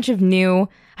had a bunch of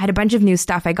new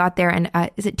stuff. I got there, and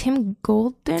is it Tim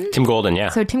Golden? Tim Golden, yeah.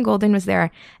 So Tim Golden was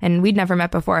there, and we'd never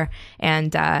met before,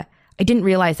 and I didn't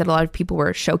realize that a lot of people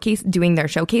were doing their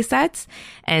showcase sets.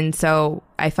 And so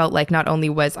I felt like not only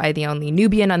was I the only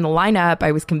Nubian on the lineup,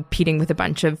 I was competing with a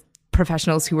bunch of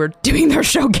professionals who were doing their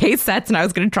showcase sets, and I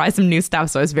was going to try some new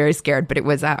stuff. So I was very scared, but it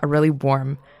was a really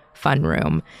warm, fun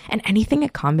room. And anything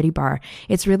at Comedy Bar,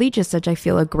 it's really just I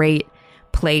feel, a great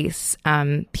place.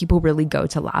 People really go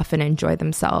to laugh and enjoy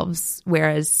themselves.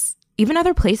 Whereas even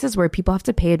other places where people have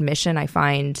to pay admission, I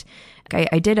find...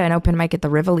 I did an open mic at the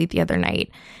Rivoli the other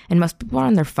night, and most people are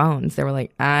on their phones. They were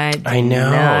like, I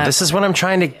know. This is what I'm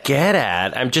trying to get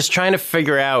at. I'm just trying to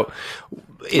figure out,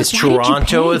 is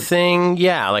Toronto a thing?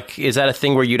 Yeah, like, is that a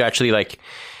thing where you'd actually, like,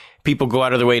 people go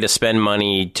out of their way to spend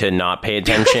money to not pay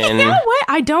attention? You know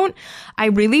what? I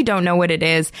really don't know what it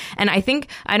is. And I think,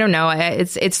 I don't know,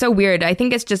 it's so weird. I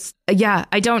think it's just,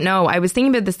 I don't know. I was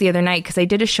thinking about this the other night because I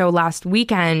did a show last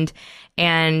weekend,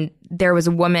 and there was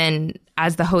a woman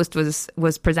as the host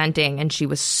was presenting, and she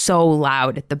was so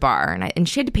loud at the bar, and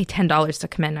she had to pay $10 to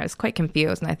come in. I was quite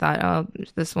confused, and I thought, oh,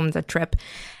 this woman's a trip.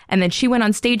 And then she went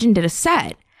on stage and did a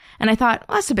set, and I thought,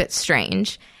 well, that's a bit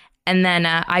strange. And then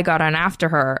I got on after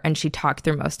her, and she talked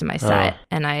through most of my set,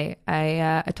 and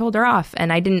I told her off,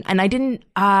 and I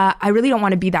really don't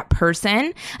want to be that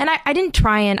person, and I didn't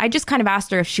try, and I just kind of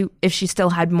asked her if she still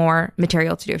had more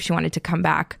material to do, if she wanted to come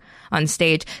back on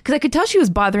stage, because I could tell she was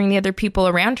bothering the other people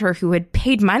around her who had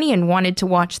paid money and wanted to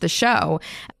watch the show.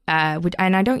 And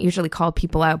I don't usually call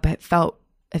people out, but it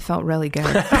felt really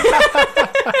good.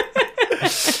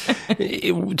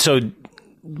 So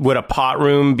would a pot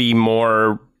room be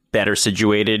better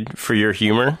situated for your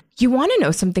humor? You want to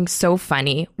know something so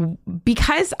funny?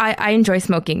 Because I enjoy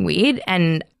smoking weed,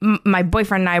 and my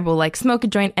boyfriend and I will like smoke a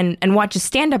joint and watch a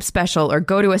stand-up special, or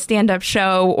go to a stand-up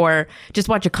show, or just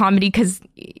watch a comedy because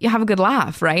you have a good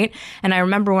laugh, right? And I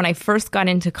remember when I first got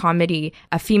into comedy,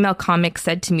 a female comic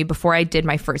said to me before I did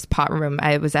my first pot room,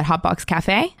 I was at Hotbox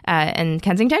Cafe in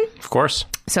Kensington. Of course.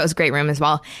 So it was a great room as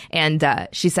well. And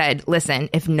she said, listen,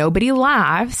 if nobody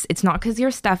laughs, it's not because your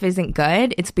stuff isn't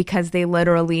good. It's because they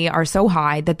literally are so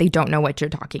high that they don't know what you're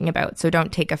talking about. So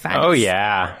don't take offense. Oh,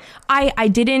 yeah. I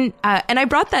didn't. And I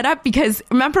brought that up because,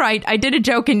 remember, I did a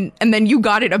joke and then you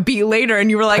got it a beat later and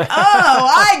you were like, oh,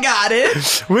 I got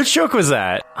it. Which joke was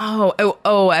that?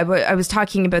 I was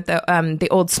talking about the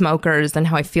old smokers and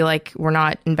how I feel like we're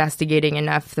not investigating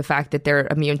enough the fact that they're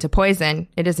immune to poison.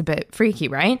 It is a bit freaky,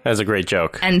 right? That's a great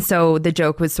joke. And so the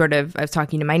joke was sort of, I was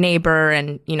talking to my neighbor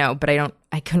and, but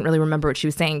I couldn't really remember what she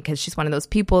was saying because she's one of those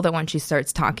people that when she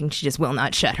starts talking, she just will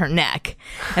not shut her neck.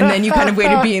 And then you kind of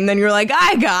wait a beat and then you're like,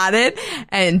 I got it.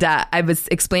 And I was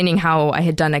explaining how I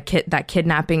had done that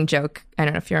kidnapping joke. I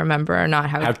don't know if you remember or not.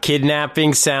 How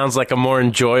kidnapping sounds like a more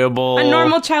enjoyable... A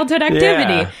normal childhood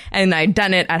activity. Yeah. And I'd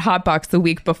done it at Hotbox the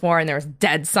week before and there was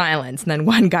dead silence. And then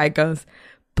one guy goes...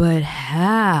 But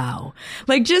how?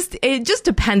 Like, it just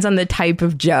depends on the type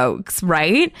of jokes,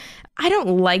 right? I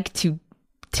don't like to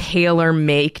tailor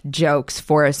make jokes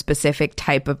for a specific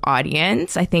type of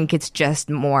audience. I think it's just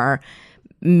more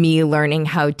me learning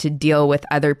how to deal with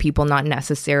other people not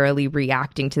necessarily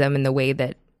reacting to them in the way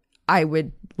that I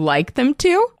would like them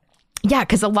to. Yeah,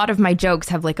 because a lot of my jokes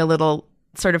have like a little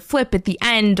sort of flip at the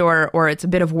end, or it's a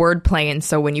bit of wordplay. And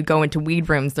so when you go into weed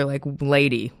rooms, they're like,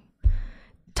 lady,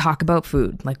 talk about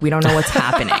food. Like, we don't know what's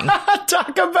happening.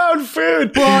 Talk about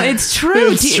food. Well, it's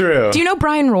true. It's true. Do you know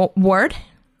Brian Ward?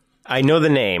 I know the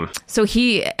name. So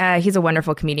he's a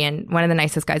wonderful comedian, one of the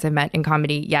nicest guys I've met in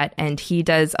comedy yet, and he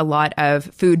does a lot of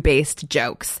food-based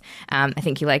jokes. I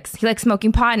think he likes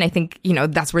smoking pot, and I think, you know,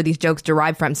 that's where these jokes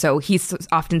derive from. So he's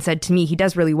often said to me he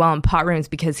does really well in pot rooms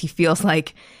because he feels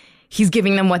like he's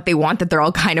giving them what they want, that they're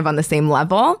all kind of on the same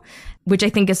level, which I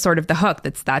think is sort of the hook.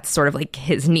 That's sort of like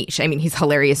his niche. I mean, he's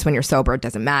hilarious when you're sober, it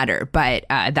doesn't matter, but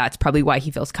that's probably why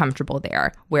he feels comfortable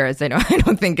there. Whereas I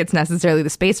don't think it's necessarily the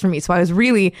space for me. So I was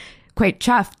really quite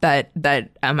chuffed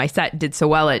that my set did so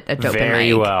well at Dope and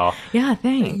Very Mike. well. Yeah,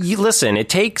 thanks. You listen, it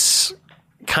takes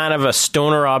kind of a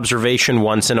stoner observation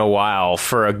once in a while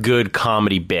for a good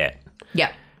comedy bit.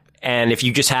 Yeah. And if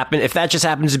that just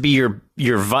happens to be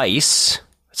your vice,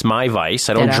 it's my vice.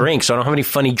 I don't Ditto. drink, so I don't have any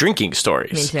funny drinking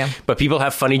stories. Me too. But people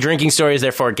have funny drinking stories,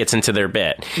 therefore it gets into their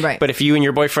bit. Right. But if you and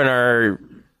your boyfriend are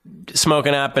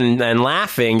smoking up and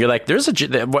laughing, you're like,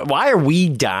 why are we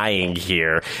dying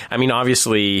here? I mean,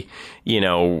 obviously, you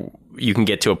know, you can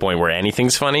get to a point where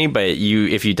anything's funny, but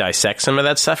if you dissect some of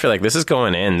that stuff, you're like, this is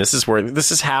going in. This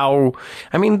is how,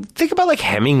 I mean, think about like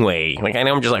Hemingway. Like, I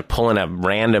know I'm just like pulling a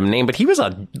random name, but he was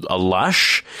a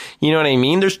lush. You know what I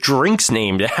mean? There's drinks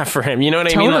named after him. You know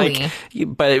what I mean? Like,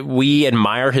 but we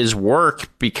admire his work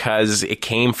because it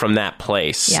came from that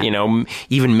place. Yeah. You know,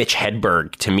 even Mitch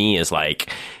Hedberg to me is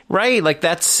like, right? Like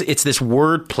it's this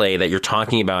wordplay that you're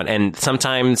talking about. And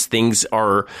sometimes things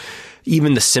are,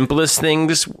 even the simplest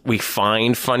things we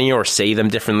find funny or say them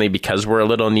differently because we're a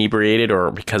little inebriated or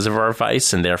because of our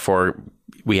vice, and therefore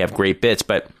we have great bits.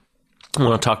 But I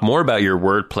want to talk more about your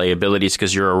wordplay abilities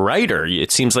because you're a writer.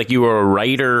 It seems like you were a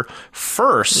writer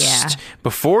first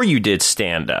before you did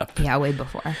stand-up. Yeah, way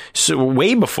before. So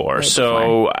way before.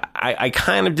 I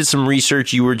kind of did some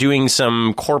research. You were doing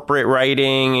some corporate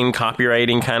writing and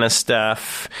copywriting kind of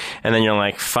stuff. And then you're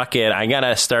like, fuck it. I got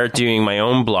to start doing my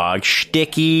own blog.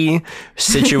 Shticky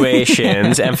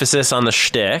situations. Emphasis on the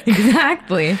shtick.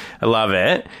 Exactly. I love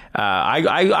it.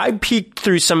 I peeked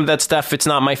through some of that stuff. It's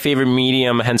not my favorite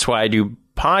medium, hence why I do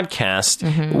podcast.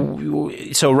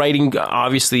 Mm-hmm. So writing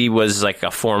obviously was like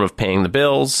a form of paying the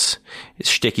bills.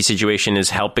 Shticky situation is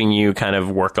helping you kind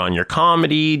of work on your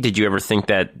comedy. Did you ever think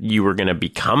that you were going to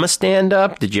become a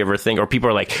stand-up? Did you ever think, or people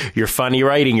are like, you're funny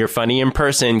writing, you're funny in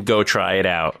person, go try it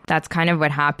out? That's kind of what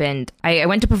happened. I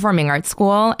went to performing arts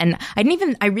school, and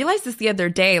I realized this the other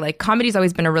day, like comedy's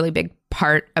always been a really big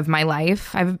part of my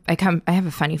life. I have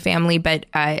a funny family, but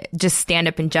just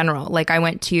stand-up in general. Like I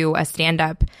went to a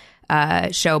stand-up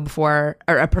show before,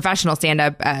 or a professional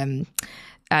stand-up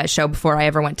show before I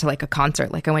ever went to like a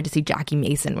concert. Like I went to see Jackie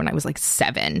Mason when I was like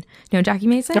 7. You know Jackie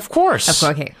Mason? Of course.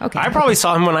 Okay. I probably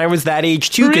saw him when I was that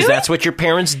age too, because that's what your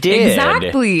parents did.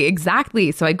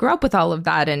 Exactly. So I grew up with all of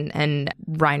that, and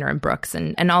Reiner and Brooks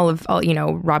and all you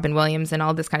know, Robin Williams and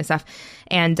all this kind of stuff.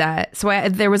 And so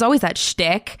there was always that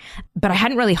shtick, but I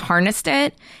hadn't really harnessed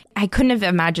it. I couldn't have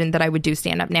imagined that I would do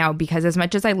stand-up now, because as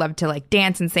much as I love to like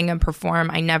dance and sing and perform,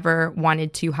 I never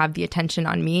wanted to have the attention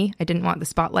on me. I didn't want the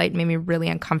spotlight. It made me really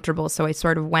uncomfortable. So I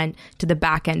sort of went to the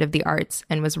back end of the arts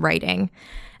and was writing.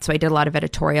 So I did a lot of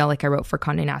editorial, like I wrote for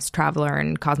Condé Nast Traveler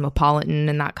and Cosmopolitan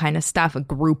and that kind of stuff, a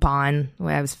Groupon, the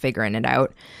way I was figuring it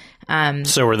out.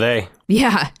 So were they.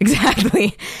 Yeah,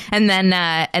 exactly. And then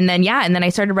I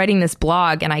started writing this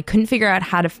blog, and I couldn't figure out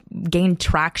how to gain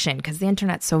traction because the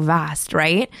internet's so vast,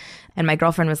 right? And my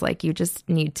girlfriend was like, you just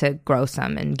need to grow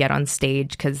some and get on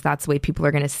stage, because that's the way people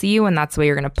are going to see you, and that's the way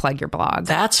you're going to plug your blog.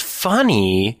 That's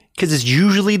funny, because it's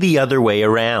usually the other way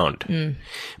around.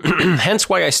 Hence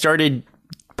why I started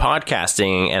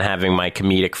podcasting and having my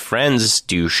comedic friends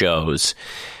do shows.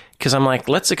 Because I'm like,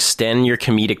 let's extend your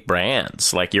comedic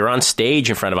brands. Like, you're on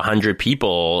stage in front of 100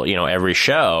 people, you know, every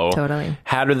show. Totally.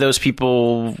 How do those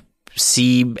people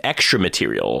see extra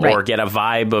material or get a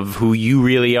vibe of who you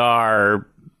really are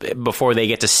before they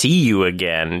get to see you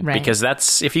again? Right. Because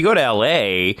that's, if you go to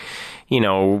LA, you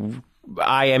know,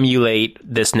 I emulate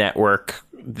this network,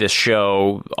 this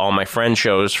show, all my friend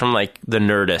shows from like the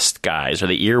Nerdist guys or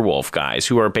the Earwolf guys,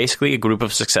 who are basically a group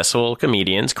of successful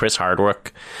comedians, Chris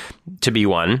Hardwick to be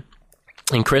one.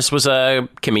 And Chris was a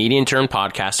comedian turned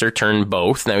podcaster turned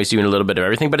both. Now he's doing a little bit of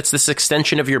everything, but it's this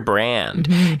extension of your brand.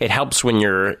 It helps when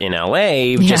you're in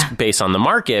LA just based on the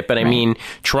market. But I mean,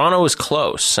 Toronto is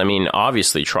close. I mean,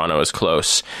 obviously Toronto is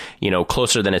close,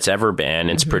 closer than it's ever been.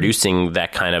 It's producing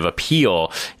that kind of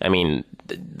appeal. I mean,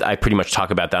 I pretty much talk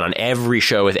about that on every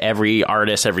show with every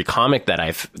artist, every comic that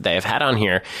I've had on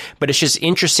here. But it's just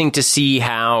interesting to see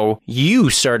how you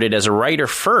started as a writer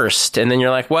first. And then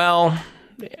you're like, well,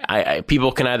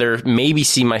 people can either maybe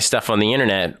see my stuff on the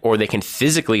internet or they can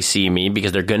physically see me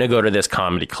because they're going to go to this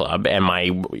comedy club and my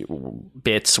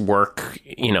bits work,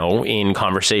 in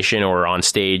conversation or on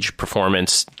stage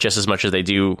performance just as much as they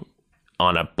do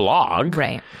on a blog.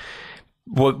 Right.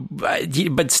 Well,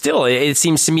 but still, it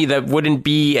seems to me that wouldn't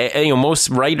be, most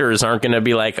writers aren't going to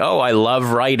be like, oh, I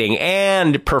love writing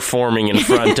and performing in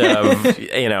front of,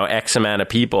 X amount of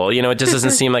people. It just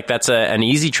doesn't seem like that's an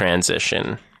easy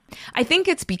transition. I think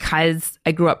it's because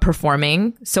I grew up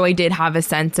performing, so I did have a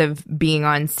sense of being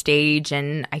on stage,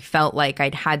 and I felt like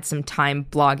I'd had some time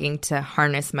blogging to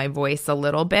harness my voice a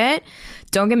little bit.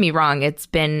 Don't get me wrong,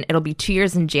 it'll be 2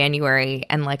 years in January,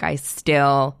 and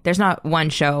there's not one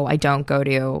show I don't go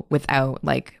to without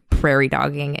prairie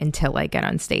dogging until I get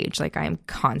on stage. I'm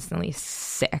constantly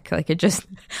sick. I'm just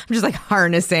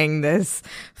harnessing this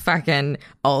fucking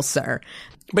ulcer.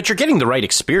 But you're getting the right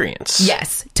experience.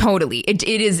 Yes, totally.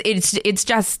 It's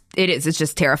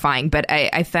just terrifying. But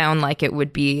I found it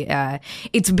would be,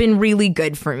 it's been really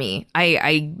good for me.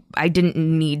 I didn't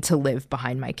need to live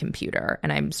behind my computer,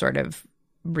 and I'm sort of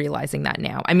realizing that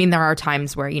now. I mean, there are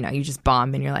times where, you just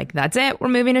bomb and you're like, that's it. We're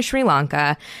moving to Sri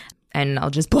Lanka and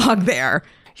I'll just blog there.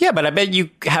 Yeah, but I bet you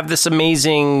have this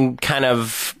amazing kind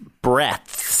of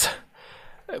breadth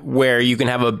where you can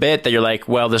have a bit that you're like,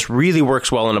 well, this really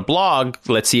works well in a blog.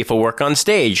 Let's see if it'll work on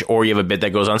stage. Or you have a bit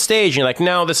that goes on stage and you're like,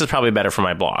 no, this is probably better for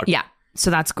my blog. Yeah. So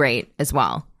that's great as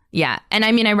well. Yeah. And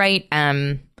I mean, I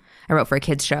wrote for a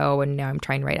kids show, and now I'm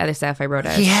trying to write other stuff. I wrote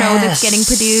a show that's getting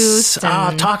produced.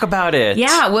 Talk about it.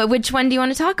 Yeah. Which one do you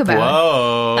want to talk about?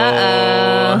 Whoa.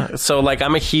 Uh-oh. So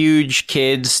I'm a huge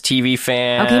kids TV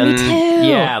fan. Okay, me too.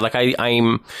 Yeah.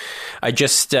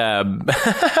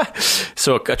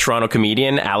 So a Toronto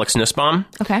comedian, Alex Nussbaum.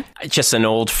 Okay. Just an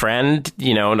old friend,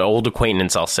 an old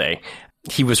acquaintance, I'll say.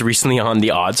 He was recently on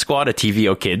the Odd Squad, a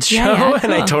TVO kids show, cool.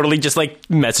 And I totally just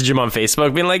messaged him on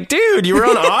Facebook being like, dude, you were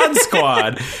on Odd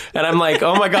Squad. And I'm like,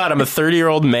 oh my God, I'm a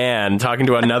 30-year-old man talking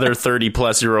to another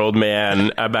 30-plus-year-old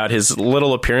man about his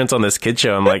little appearance on this kid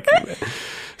show. I'm like,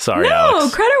 sorry, Alex. No,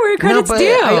 credit where credit's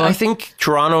due. I think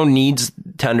Toronto needs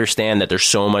to understand that there's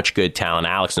so much good talent.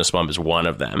 Alex Nussbaum is one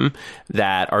of them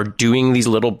that are doing these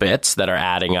little bits that are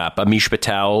adding up. Amish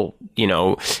Patel,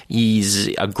 he's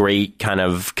a great kind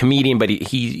of comedian, but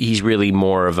he's really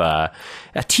more of a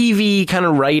TV kind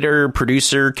of writer,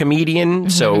 producer, comedian. Mm-hmm.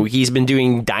 So he's been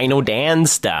doing Dino Dan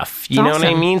stuff. You know what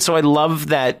I mean? So I love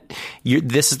that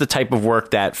this is the type of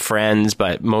work that friends,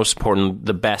 but most important,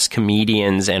 the best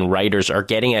comedians and writers are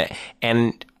getting it.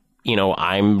 And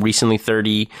I'm recently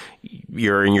 30.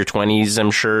 You're in your 20s,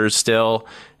 I'm sure, still.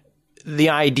 The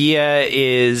idea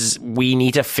is we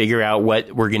need to figure out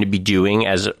what we're going to be doing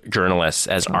as journalists,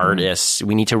 as artists.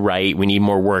 We need to write. We need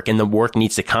more work. And the work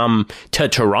needs to come to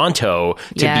Toronto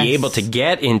to be able to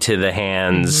get into the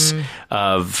hands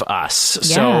of us.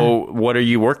 Yeah. So what are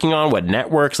you working on? What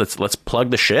networks? Let's plug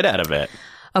the shit out of it.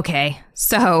 Okay,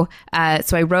 so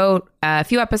I wrote a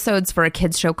few episodes for a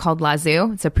kids show called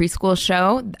Lazoo. It's a preschool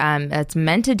show that's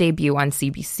meant to debut on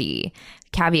CBC.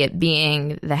 Caveat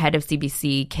being the head of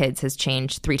CBC Kids has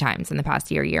changed 3 times in the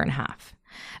past year and a half.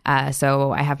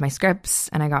 So I have my scripts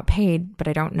and I got paid, but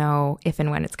I don't know if and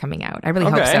when it's coming out. I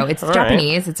really hope so. It's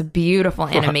Japanese. Right. It's a beautiful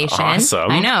animation. Awesome.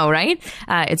 I know, right?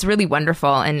 It's really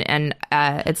wonderful and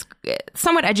it's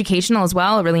somewhat educational as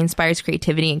well. It really inspires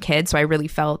creativity in kids. So I really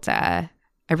felt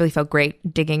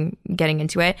great getting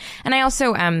into it. And I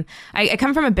also, I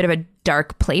come from a bit of a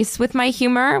dark place with my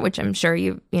humor, which I'm sure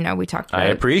we talked about. I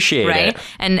appreciate it.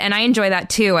 And I enjoy that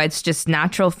too. It's just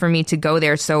natural for me to go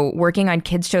there. So working on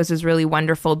kids shows is really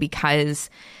wonderful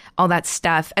because all that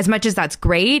stuff, as much as that's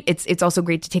great, it's also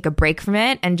great to take a break from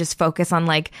it and just focus on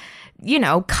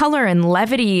color and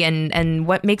levity and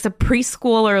what makes a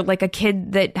preschooler, a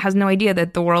kid that has no idea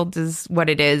that the world is what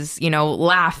it is,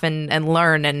 laugh and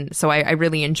learn. And so I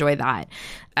really enjoy that.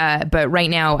 But right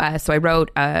now, so I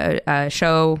wrote a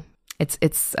show.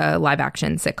 It's a live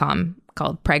action sitcom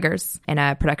called Preggers, and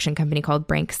a production company called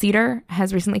Brank Cedar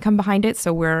has recently come behind it.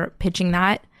 So we're pitching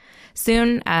that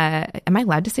soon. Am I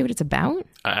allowed to say what it's about?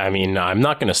 I mean, I'm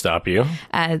not going to stop you.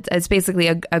 It's basically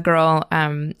a girl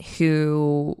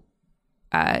who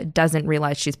doesn't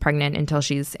realize she's pregnant until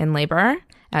she's in labor.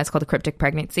 It's called a cryptic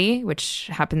pregnancy, which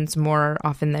happens more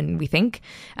often than we think,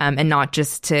 and not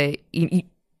just to.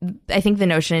 I think the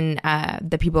notion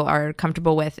that people are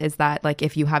comfortable with is that, like,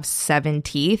 if you have 7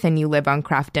 teeth and you live on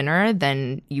Kraft Dinner,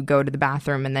 then you go to the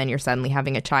bathroom and then you're suddenly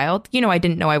having a child. You know, I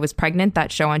didn't know I was pregnant,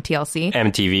 that show on TLC.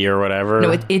 MTV or whatever.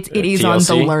 No, it is TLC? on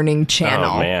the Learning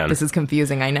Channel. Oh, man. This is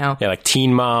confusing, I know. Yeah, like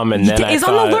Teen Mom, and then It's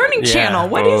on the Learning Channel.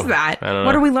 What is that? I don't know.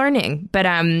 What are we learning? But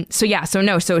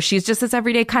so she's just this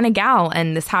everyday kind of gal,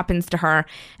 and this happens to her,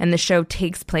 and the show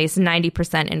takes place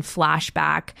 90% in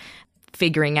flashback,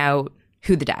 figuring out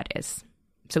who the dad is.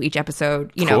 So each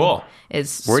episode, you know, Cool.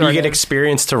 is Where do you sort get of-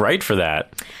 experience to write for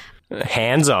that?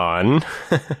 Hands-on.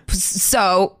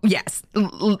 So yes.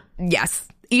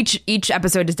 Each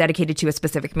episode is dedicated to a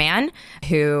specific man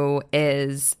who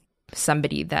is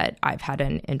somebody that I've had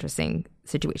an interesting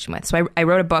situation with. So I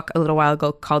wrote a book a little while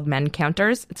ago called Men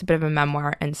Counters. It's a bit of a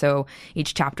memoir, and so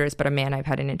each chapter is about a man I've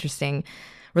had an interesting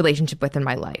relationship with in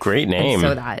my life. Great name. And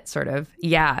so that sort of,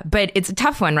 but it's a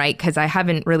tough one, right? Because I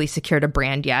haven't really secured a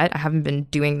brand yet. I haven't been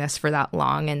doing this for that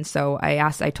long. And so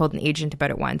I told an agent about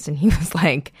it once, and he was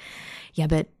like, yeah,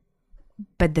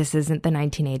 but this isn't the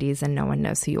 1980s and no one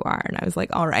knows who you are. And I was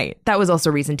like, all right. That was also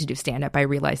a reason to do stand-up. I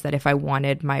realized that if I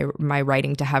wanted my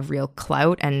writing to have real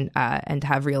clout and to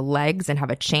have real legs and have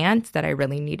a chance, that I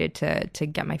really needed to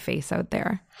get my face out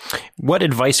there. What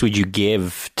advice would you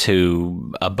give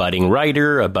to a budding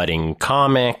writer, a budding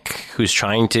comic who's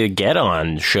trying to get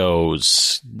on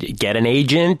shows? Get an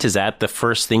agent? Is that the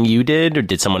first thing you did, or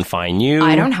did someone find you?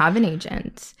 I don't have an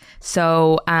agent.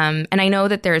 So, and I know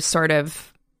that there's sort of,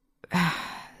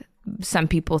 some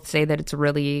people say that it's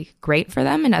really great for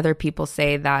them, and other people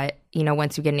say that, you know,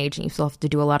 once you get an agent, you still have to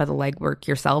do a lot of the legwork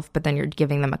yourself, but then you're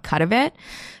giving them a cut of it.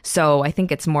 So I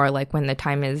think it's more like when the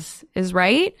time is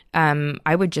right.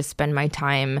 I would just spend my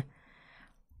time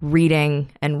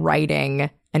reading and writing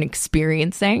and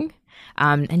experiencing,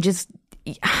 and just,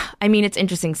 I mean, it's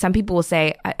interesting. Some people will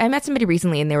say, I met somebody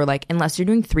recently and they were like, unless you're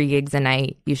doing 3 gigs a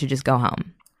night, you should just go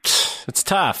home. It's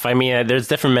tough. I mean, there's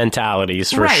different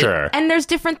mentalities for sure. And there's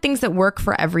different things that work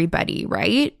for everybody,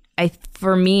 right?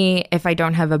 For me, if I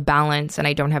don't have a balance and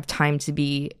I don't have time to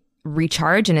be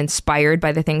recharged and inspired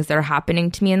by the things that are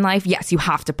happening to me in life, yes, you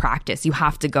have to practice. You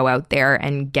have to go out there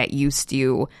and get used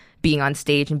to being on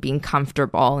stage and being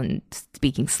comfortable and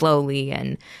speaking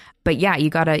slowly. But yeah, you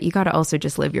gotta also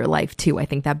just live your life too. I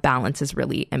think that balance is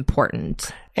really important.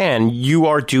 And you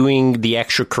are doing the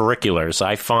extracurriculars.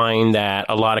 I find that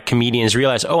a lot of comedians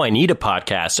realize, oh, I need a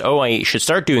podcast. Oh, I should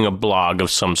start doing a blog of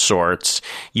some sorts.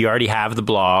 You already have the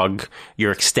blog.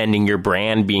 You're extending your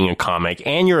brand being a comic,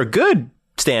 and you're a good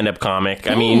stand-up comic.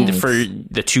 I mean, for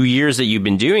the 2 years that you've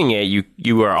been doing it,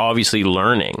 you are obviously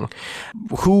learning.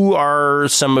 Who are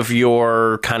some of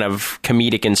your kind of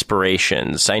comedic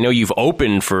inspirations? I know you've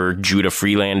opened for Judah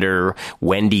Friedlander,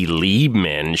 Wendy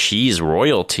Liebman. She's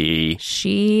royalty.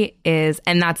 She is,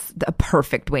 and that's the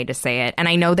perfect way to say it. And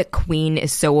I know that queen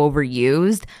is so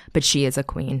overused, but she is a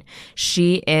queen.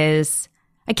 She is.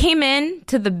 I came in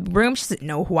to the room. She doesn't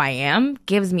know who I am,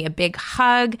 gives me a big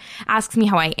hug, asks me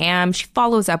how I am. She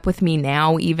follows up with me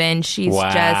now, even. She's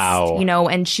just, you know,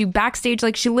 and she backstage,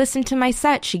 like, she listened to my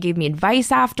set. She gave me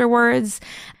advice afterwards.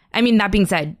 I mean, that being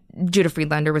said, Judah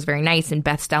Friedlander was very nice, and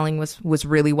Beth Stelling was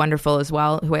really wonderful as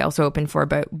well, who I also opened for.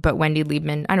 But Wendy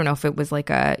Liebman, I don't know if it was like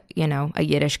a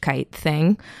Yiddishkeit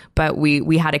thing, but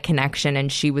we had a connection,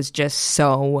 and she was just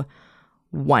so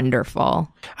wonderful.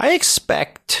 I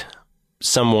expect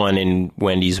someone in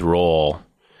Wendy's role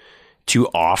to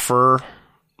offer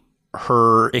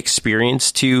her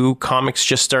experience to comics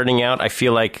just starting out. I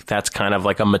feel like that's kind of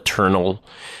like a maternal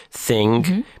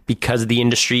thing, because the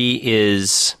industry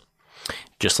is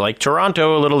just like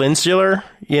Toronto, a little insular,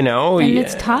 you know. And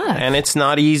it's tough. And it's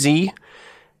not easy.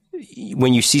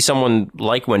 When you see someone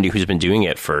like Wendy who's been doing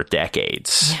it for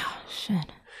decades. Yeah,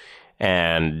 shit.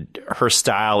 And her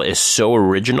style is so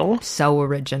original. So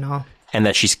original. And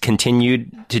that she's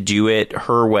continued to do it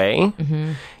her way.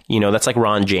 You know, that's like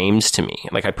Ron James to me.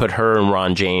 Like, I put her and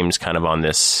Ron James kind of on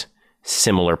this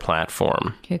similar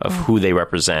platform of who they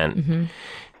represent.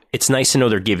 It's nice to know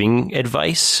they're giving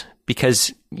advice,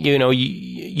 because, you know,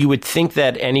 you would think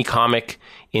that any comic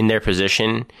in their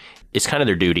position, it's kind of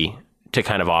their duty to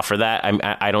kind of offer that.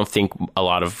 I don't think a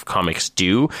lot of comics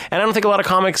do, and I don't think a lot of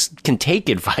comics can take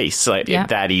advice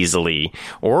that easily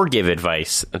or give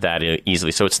advice that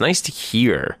easily. So it's nice to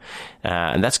hear,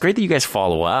 and that's great that you guys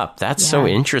follow up. That's so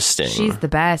interesting. She's the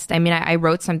best. I mean, I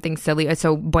wrote something silly.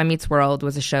 So Boy Meets World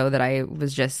was a show that I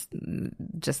was just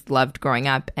loved growing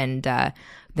up, and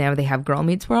now they have Girl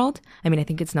Meets World. I mean, I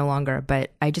think it's no longer,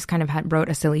 but I just kind of wrote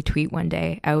a silly tweet one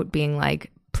day out being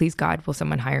like, please God, will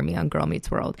someone hire me on Girl Meets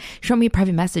World? She wrote me a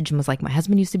private message and was like, my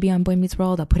husband used to be on Boy Meets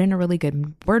World. I'll put in a really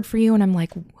good word for you. And I'm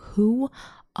like, who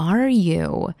are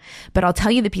you? But I'll tell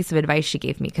you the piece of advice she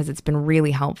gave me because it's been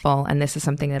really helpful. And this is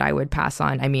something that I would pass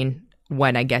on. I mean,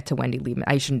 when I get to Wendy Liebman,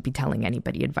 I shouldn't be telling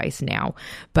anybody advice now.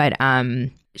 But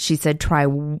she said, try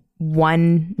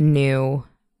one new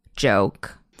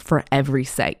joke for every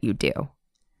set you do.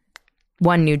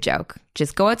 One new joke.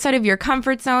 Just go outside of your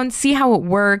comfort zone, see how it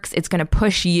works. It's going to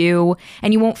push you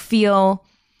and you won't feel,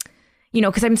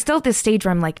 because I'm still at this stage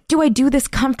where I'm like, do I do this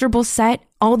comfortable set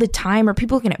all the time? Are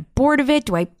people going to get bored of it?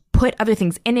 Do I put other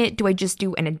things in it? Do I just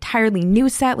do an entirely new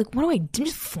set? Like, what do I do? I'm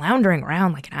just floundering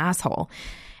around like an asshole.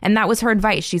 And that was her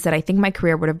advice. She said, I think my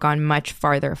career would have gone much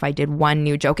farther if I did one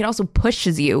new joke. It also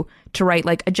pushes you to write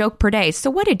like a joke per day.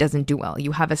 So what it doesn't do well,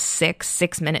 you have a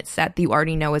 6-minute set that you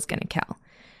already know is going to kill.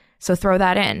 So throw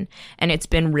that in. And it's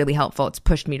been really helpful. It's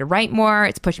pushed me to write more.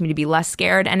 It's pushed me to be less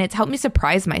scared. And it's helped me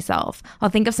surprise myself. I'll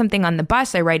think of something on the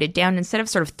bus. I write it down instead of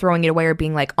sort of throwing it away or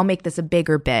being like, I'll make this a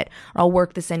bigger bit. Or I'll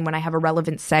work this in when I have a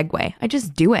relevant segue. I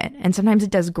just do it. And sometimes it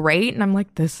does great. And I'm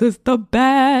like, this is the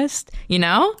best,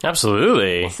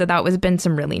 Absolutely. So that was been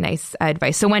some really nice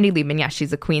advice. So Wendy Liebman,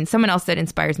 she's a queen. Someone else that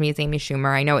inspires me is Amy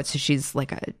Schumer. I know she's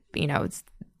like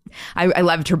I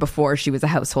loved her before she was a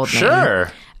household name.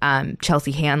 Sure.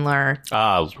 Chelsea Handler.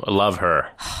 I love her.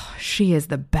 She is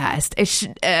the best.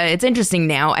 It's interesting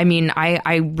now. I mean,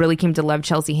 I really came to love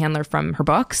Chelsea Handler from her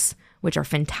books, which are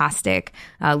fantastic.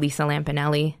 Lisa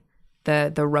Lampanelli,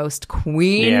 the roast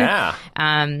queen. Yeah.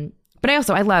 But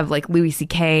I love like Louis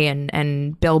C.K.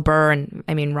 and Bill Burr and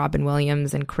I mean Robin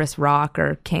Williams and Chris Rock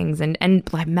are kings and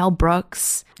like Mel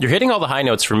Brooks. You're hitting all the high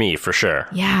notes for me for sure.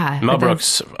 Yeah. Mel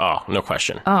Brooks, no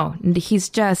question. Oh, he's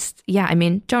just I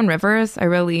mean Joan Rivers, I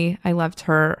loved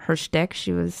her shtick.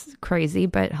 She was crazy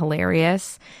but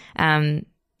hilarious. Jackie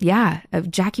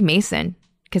Mason.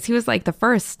 Because he was like the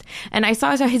first. And I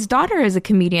saw his daughter is a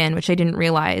comedian, which I didn't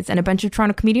realize. And a bunch of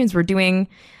Toronto comedians were doing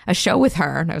a show with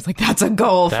her. And I was like, that's a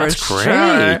goal for sure.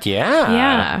 That's great. Yeah.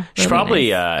 Yeah. She's really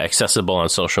probably nice. Accessible on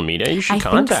social media. You should I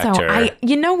think contact so. her.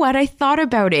 You know what? I thought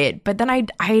about it, but then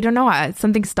I don't know.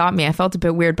 Something stopped me. I felt a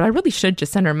bit weird, but I really should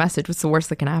just send her a message. What's the worst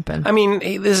that can happen? I mean,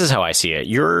 this is how I see it.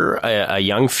 You're a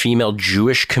young female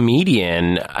Jewish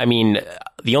comedian. I mean,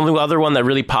 the only other one that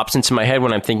really pops into my head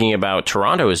when I'm thinking about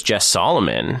Toronto is Jess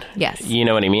Solomon. Yes. You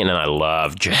know what I mean? And I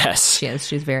love Jess. She is.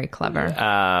 She's very clever.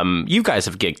 You guys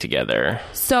have gigged together.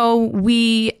 So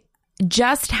we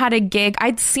just had a gig.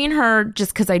 I'd seen her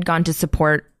just because I'd gone to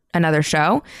support another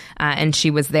show and she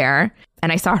was there.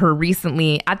 And I saw her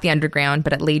recently at the Underground,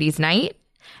 but at Ladies Night.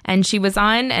 And she was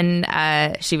on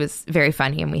and she was very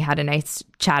funny. And we had a nice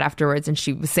chat afterwards. And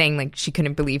she was saying like she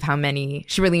couldn't believe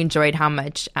she really enjoyed how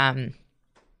much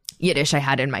Yiddish I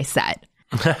had in my set.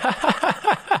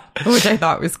 Which I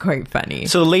thought was quite funny.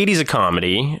 So Ladies of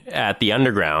Comedy at the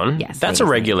Underground. Yes. That's a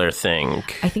regular thing.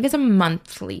 I think it's a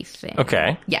monthly thing.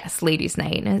 Okay. Yes, Ladies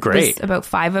Night. It Great. was about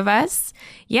 5 of us.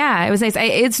 Yeah, it was nice.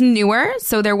 It's newer,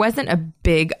 so there wasn't a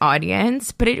big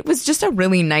audience, but it was just a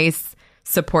really nice,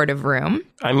 supportive room.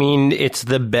 I mean, it's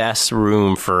the best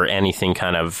room for anything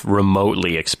kind of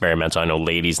remotely experimental. I know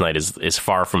Ladies Night is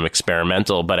far from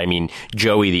experimental, but I mean,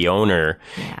 Joey, the owner,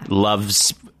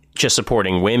 loves just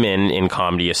supporting women in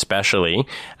comedy, especially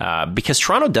because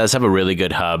Toronto does have a really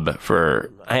good hub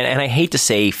for, and I hate to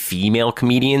say female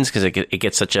comedians because it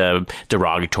gets such a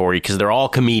derogatory because they're all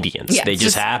comedians. Yeah, they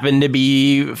just happen to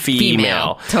be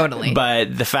female. Totally.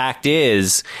 But the fact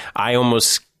is,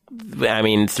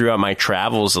 throughout my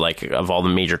travels, like of all the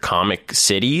major comic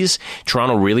cities,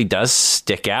 Toronto really does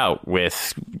stick out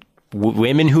with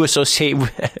women who associate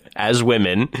as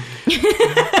women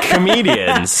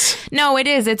comedians. No, it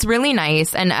is. It's really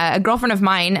nice. And a girlfriend of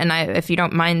mine, and if you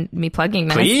don't mind me plugging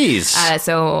this. Please.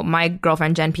 So my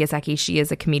girlfriend, Jen Piasecki, she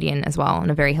is a comedian as well and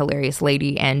a very hilarious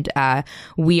lady. And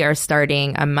we are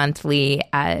starting a monthly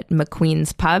at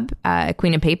McQueen's Pub,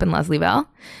 Queen and Pape in Leslieville.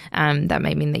 That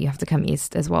might mean that you have to come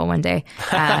east as well one day.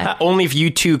 Only if you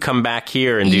two come back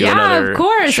here and do another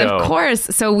show. Of course.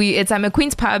 So it's at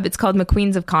McQueen's Pub. It's called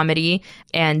McQueen's of Comedy.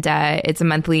 And it's a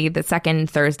monthly, the second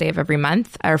Thursday of every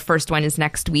month. Our first one is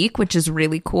next week, which is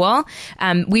really cool.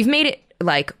 We've made it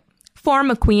like 4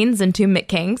 McQueens and 2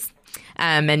 McKings.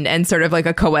 and sort of like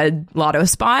a co-ed lotto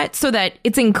spot so that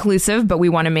it's inclusive, but we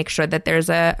want to make sure that there's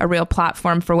a real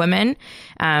platform for women.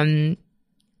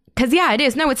 Because, yeah, it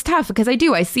is. No, it's tough because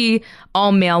I see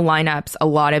all male lineups a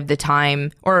lot of the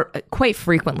time or quite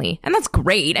frequently. And that's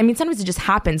great. I mean, sometimes it just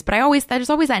happens. But there's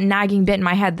always that nagging bit in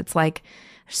my head that's like,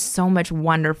 there's so much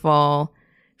wonderful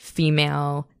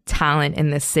female talent in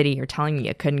this city. You're telling me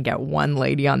you couldn't get one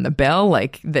lady on the bill?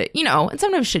 Like, and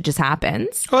sometimes shit just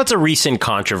happens. Well, it's a recent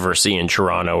controversy in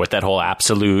Toronto with that whole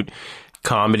Absolute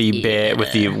comedy bit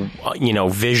with the,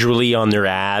 visually on their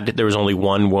ad, there was only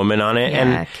one woman on it.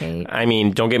 Yeah, and Kate. I mean,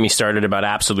 don't get me started about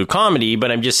Absolute Comedy,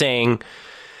 but I'm just saying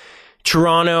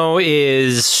Toronto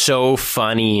is so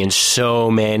funny in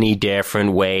so many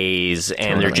different ways,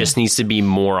 and there just needs to be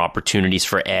more opportunities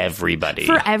for everybody.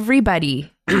 For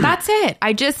everybody. That's it.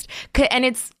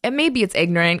 Maybe it's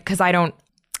ignorant because I don't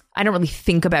really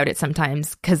think about it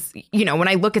sometimes because, when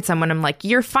I look at someone, I'm like,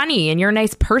 you're funny and you're a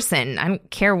nice person. I don't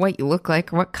care what you look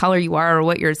like or what color you are or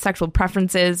what your sexual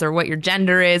preference is or what your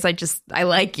gender is. I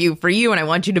like you for you and I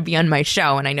want you to be on my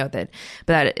show. And I know that,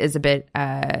 but that is a bit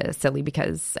silly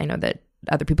because I know that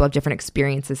other people have different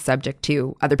experiences subject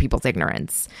to other people's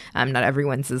ignorance. Not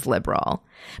everyone's as liberal.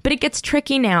 But it gets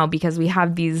tricky now because we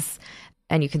have these...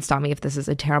 And you can stop me if this is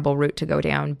a terrible route to go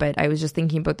down, but I was just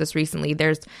thinking about this recently.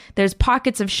 There's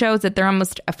pockets of shows that they're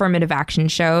almost affirmative action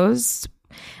shows.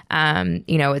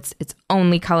 It's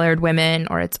only colored women,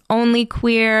 or it's only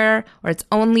queer, or it's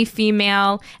only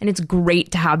female, and it's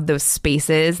great to have those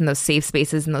spaces and those safe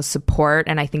spaces and those support.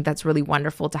 And I think that's really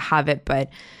wonderful to have it. But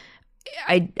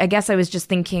I guess I was just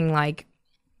thinking like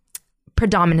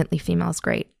predominantly female is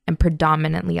great, and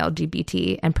predominantly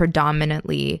LGBT, and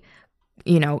predominantly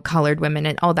colored women,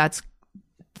 and all that's,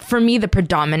 for me, the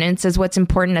predominance is what's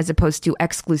important as opposed to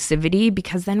exclusivity,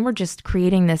 because then we're just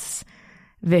creating this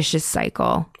vicious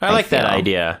cycle. I like that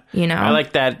idea. I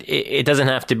like that it doesn't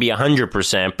have to be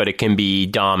 100%, but it can be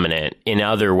dominant in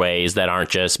other ways that aren't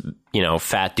just,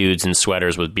 fat dudes in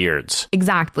sweaters with beards.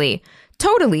 Exactly.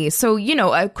 Totally. So,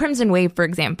 Crimson Wave, for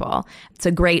example, it's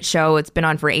a great show. It's been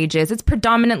on for ages. It's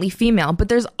predominantly female, but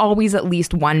there's always at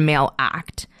least one male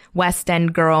act. West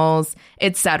End Girls,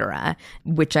 etc.,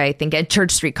 which I think at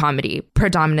Church Street Comedy,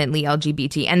 predominantly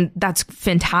LGBT. And that's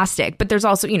fantastic. But there's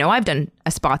also, I've done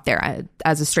a spot there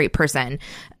as a straight person.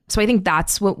 So I think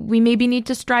that's what we maybe need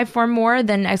to strive for more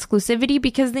than exclusivity,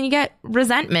 because then you get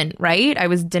resentment, right? I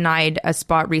was denied a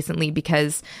spot recently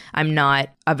because I'm not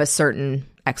of a certain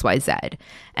XYZ.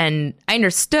 And I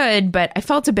understood, but I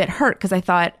felt a bit hurt because I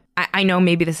thought, I know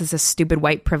maybe this is a stupid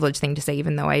white privilege thing to say,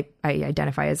 even though I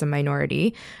identify as a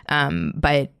minority.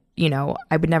 But,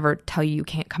 I would never tell you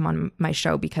can't come on my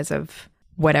show because of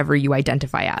whatever you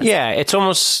identify as. Yeah, it's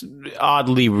almost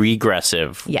oddly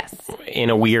regressive. Yes. In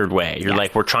a weird way. You're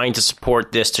like, we're trying to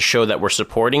support this to show that we're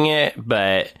supporting it,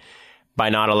 but by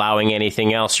not allowing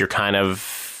anything else, you're kind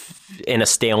of in a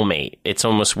stalemate. It's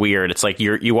almost weird. It's like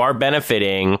you are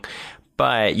benefiting,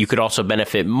 but you could also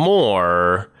benefit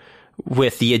more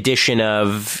with the addition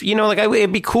of,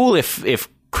 it'd be cool if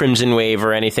Crimson Wave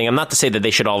or anything. I'm not to say that they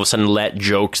should all of a sudden let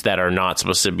jokes that are not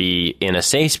supposed to be in a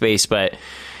safe space, but,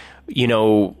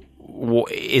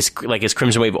 is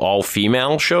Crimson Wave all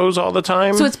female shows all the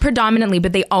time? So it's predominantly,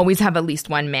 but they always have at least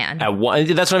one man.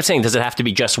 That's what I'm saying. Does it have to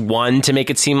be just one to make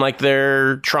it seem like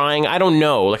they're trying? I don't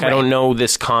know. Right. I don't know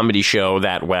this comedy show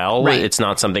that well. Right. It's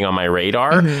not something on my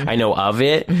radar. Mm-hmm. I know of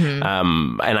it.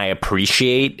 Mm-hmm. And I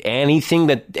appreciate anything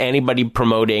that anybody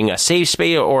promoting a safe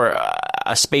space or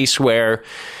a space where...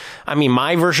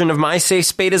 my version of my safe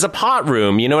space is a pot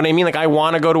room. You know what I mean? I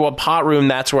want to go to a pot room.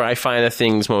 That's where I find the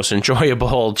things most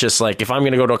enjoyable. Just like if I'm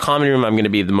going to go to a comedy room, I'm going to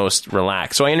be the most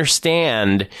relaxed. So I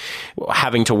understand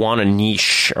having to want a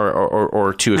niche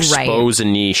or to expose a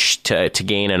niche to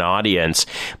gain an audience.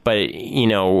 But,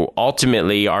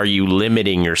 ultimately, are you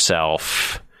limiting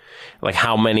yourself? Like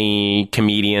how many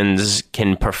comedians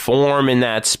can perform in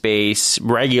that space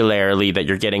regularly that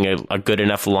you're getting a good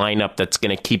enough lineup that's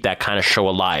going to keep that kind of show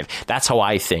alive. That's how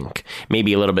I think.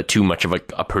 Maybe a little bit too much of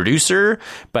a producer,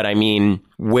 but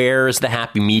where's the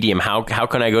happy medium? How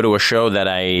can I go to a show that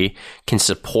I can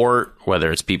support,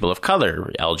 whether it's people of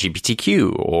color,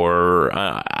 LGBTQ, or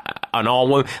an all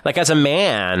women? As a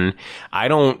man, I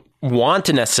don't want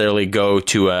to necessarily go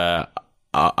to a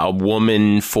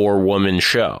woman for woman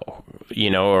show.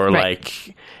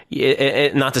 Right.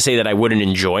 Not to say that I wouldn't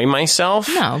enjoy myself.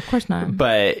 No, of course not.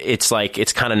 But it's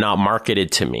kind of not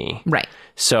marketed to me. Right.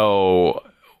 So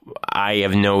I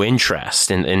have no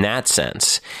interest in that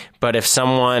sense. But if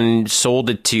someone sold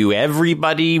it to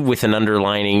everybody with an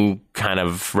underlining kind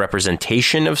of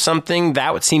representation of something,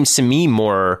 that would seem to me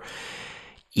more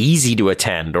easy to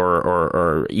attend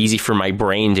or easy for my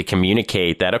brain to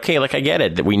communicate that, okay, like I get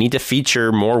it, that we need to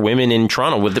feature more women in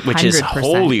Toronto, which is 100%.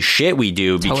 holy shit we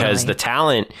do, because Totally. the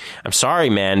talent, I'm sorry,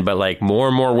 man, but like more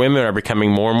and more women are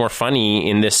becoming more and more funny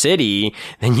in this city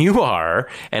than you are.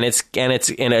 And it's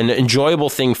an enjoyable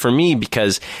thing for me,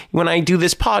 because when I do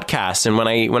this podcast and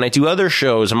when I do other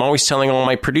shows, I'm always telling all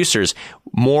my producers,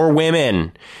 more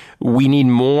women. We need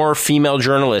more female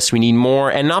journalists. We need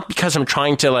more, and not because I'm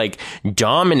trying to like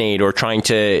dominate or trying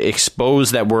to expose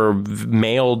that we're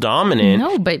male dominant.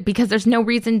 No, but because there's no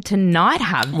reason to not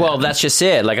have them. Well, that's just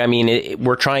it. Like, I mean,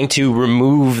 we're trying to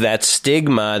remove that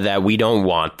stigma that we don't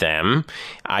want them.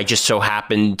 I just so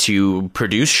happen to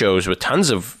produce shows with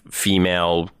tons of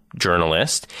female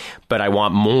journalists, but I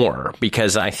want more,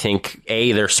 because I think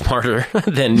they're smarter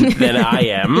than I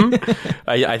am.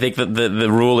 I think that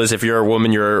the rule is, if you're a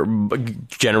woman, you're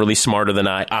generally smarter than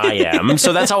I am.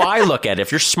 So that's how I look at it.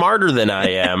 If you're smarter than I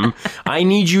am, I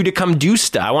need you to come do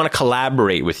stuff. I want to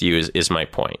collaborate with you is my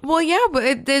point. Well, yeah,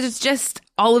 but there's just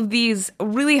all of these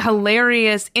really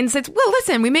hilarious insights. Well,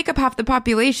 listen, we make up half the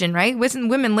population, right?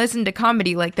 Women listen to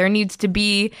comedy. Like, there needs to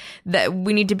be that.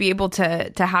 We need to be able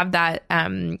to have that.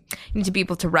 Need to be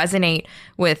able to resonate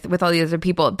with all the other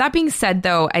people. That being said,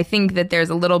 though, I think that there's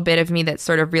a little bit of me that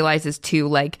sort of realizes too,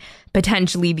 like,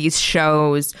 potentially these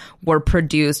shows were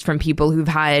produced from people who've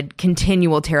had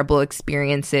continual terrible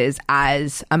experiences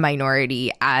as a minority,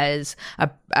 as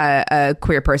a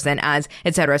queer person, as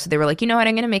etc. So they were like, you know what,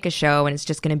 I'm going to make a show and it's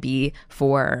just going to be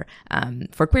for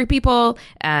queer people,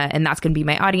 and that's going to be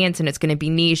my audience, and it's going to be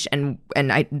niche, and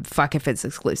I fuck if it's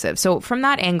exclusive. So from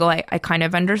that angle, I kind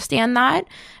of understand that.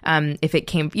 If it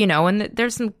came, and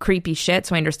there's some creepy shit,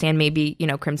 so I understand maybe,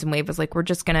 Crimson Wave was like, we're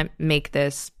just going to make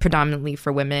this predominantly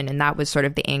for women, and that was sort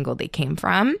of the angle they came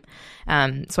from.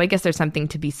 So I guess there's something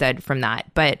to be said from that,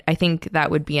 but I think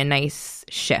that would be a nice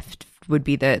shift, would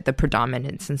be the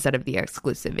predominance instead of the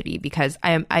exclusivity, because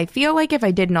I feel like if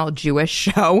I did an all Jewish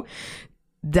show,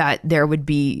 that there would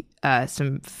be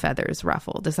some feathers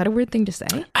ruffled. Is that a weird thing to say?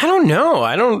 I don't know.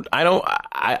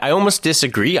 I almost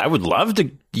disagree. I would love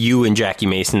you and Jackie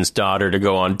Mason's daughter to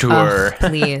go on tour. Oh,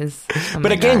 please. Oh but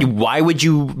my again, God. why would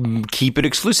you keep it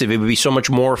exclusive? It would be so much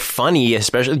more funny,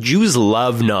 especially Jews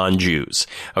love non-Jews.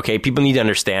 Okay. People need to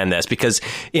understand this, because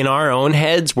in our own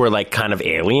heads, we're like kind of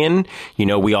alien.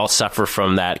 We all suffer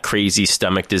from that crazy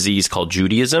stomach disease called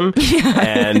Judaism.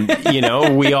 And,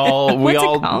 we all, What's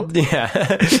it called?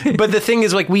 yeah. But the thing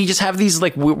is, like, we just have these,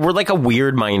 like, we're like a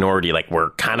weird minority. Like,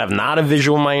 we're kind of not a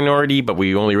visual minority, but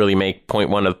we only really make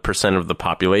 0.1% of the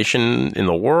population in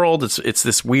the world. It's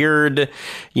this weird,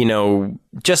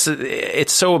 just,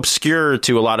 it's so obscure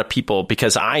to a lot of people,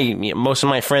 because most of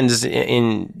my friends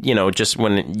just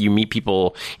when you meet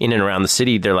people in and around the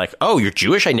city, they're like, oh, you're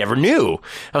Jewish? I never knew.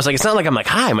 I was like, it's not like I'm like,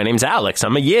 hi, my name's Alex,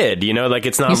 I'm a Yid, like,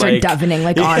 it's not You start like davening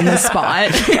like on the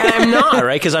spot. and I'm not,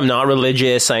 right? Because I'm not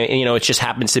religious. It just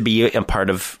happens to be a part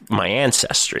of my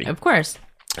ancestry. Of course.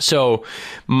 So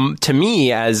to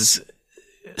me, as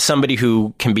somebody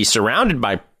who can be surrounded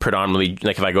by predominantly,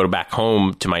 like if I go back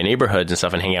home to my neighborhoods and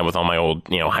stuff and hang out with all my old,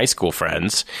 high school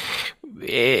friends,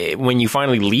 when you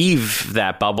finally leave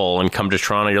that bubble and come to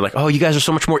Toronto, you're like, oh, you guys are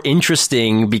so much more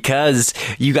interesting because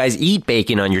you guys eat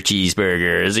bacon on your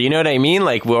cheeseburgers. You know what I mean?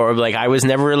 Like, I was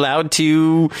never allowed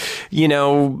to,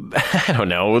 I don't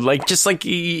know, like, just like,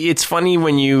 it's funny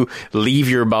when you leave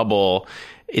your bubble.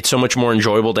 It's so much more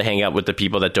enjoyable to hang out with the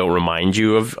people that don't remind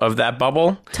you of that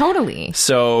bubble. Totally.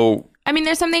 So, I mean,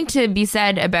 there's something to be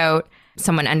said about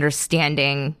someone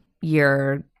understanding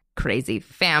your crazy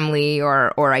family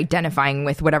or identifying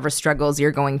with whatever struggles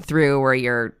you're going through,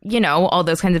 or all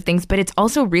those kinds of things. But it's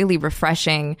also really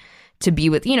refreshing to be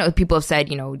with, people have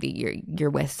said, you're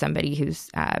with somebody who's,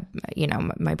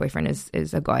 my boyfriend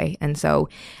is a goy. And so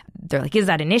they're like, is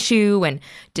that an issue? And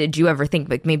did you ever think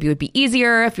like maybe it would be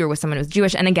easier if you're with someone who's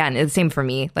Jewish? And again, it's the same for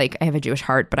me. Like, I have a Jewish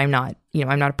heart, but I'm not,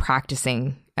 I'm not a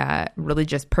practicing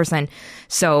religious person.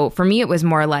 So for me, it was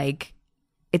more like,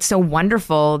 it's so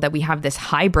wonderful that we have this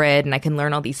hybrid and I can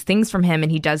learn all these things from him. And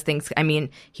he does things. I mean,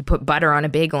 he put butter on a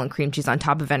bagel and cream cheese on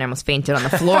top of it. And I almost fainted on the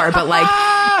floor. But like,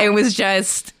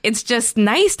 it's just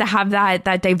nice to have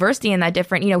that diversity and that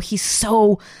different, he's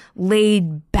so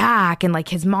laid back, and like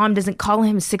his mom doesn't call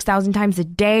him 6,000 times a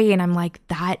day. And I'm like,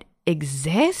 that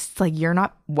exists? Like, you're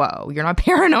not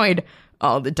paranoid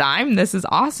all the time. This is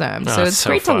awesome. So it's so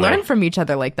great funny to learn from each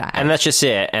other like that. And that's just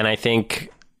it. And I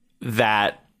think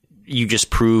that you just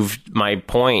proved my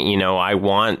point. I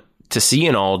want to see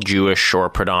an all Jewish or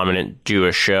predominant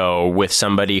Jewish show with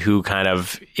somebody who kind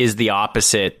of is the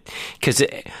opposite. Because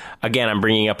again, I'm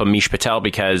bringing up Amish Patel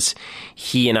because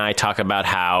he and I talk about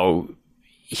how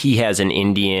he has an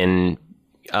Indian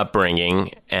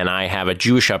upbringing and I have a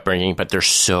Jewish upbringing, but they're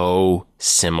so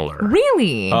similar.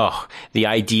 Really? Oh, the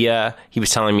idea, he was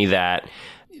telling me that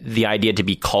the idea to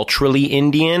be culturally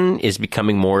Indian is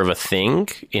becoming more of a thing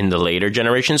in the later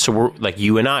generations. So we're like,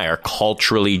 you and I are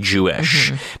culturally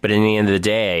Jewish. But in the end of the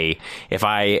day, if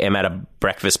I am at a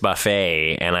breakfast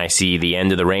buffet and I see the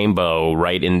end of the rainbow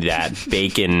right in that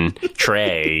bacon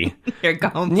tray, You're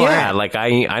going for yeah, it. like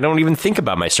I don't even think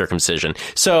about my circumcision.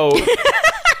 So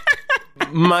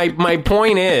my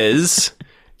point is,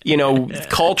 you know,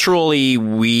 culturally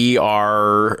we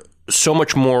are so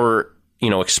much more,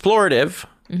 you know, explorative.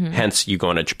 Hence, you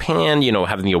going to Japan, you know,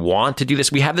 having the want to do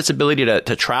this. We have this ability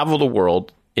to travel the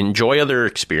world, enjoy other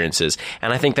experiences.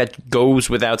 And I think that goes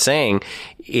without saying.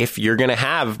 If you're going to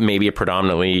have maybe a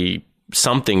predominantly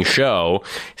something show,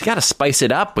 you got to spice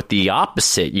it up with the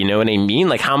opposite. You know what I mean?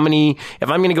 Like how many, if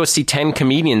I'm going to go see 10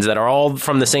 comedians that are all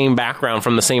from the same background,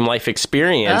 from the same life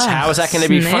experience, how is that going to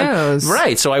be fun?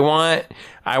 Right. So I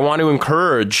want to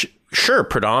encourage, sure,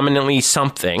 predominantly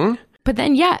something. But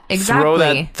then, yeah,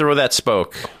 exactly. Throw that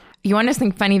spoke. You want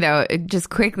something funny, though,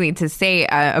 just quickly to say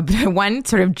one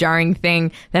sort of jarring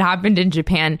thing that happened in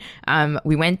Japan.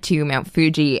 We went to Mount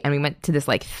Fuji and we went to this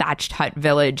like thatched hut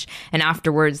village. And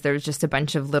afterwards, there was just a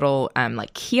bunch of little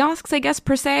like kiosks, I guess,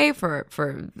 per se, for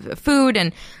food.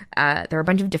 And there were a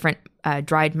bunch of different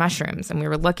dried mushrooms. And we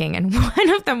were looking, and one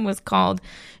of them was called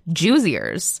Jew's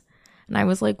ears. And I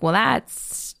was like, well,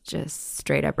 that's just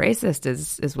straight up racist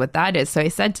is what that is. So I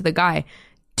said to the guy,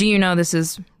 do you know this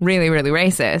is really, really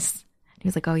racist? He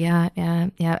was like, oh, yeah.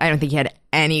 I don't think he had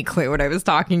any clue what I was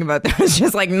talking about. There was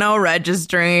just like no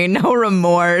registry, no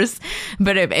remorse.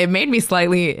 But it made me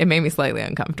slightly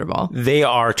uncomfortable. They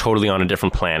are totally on a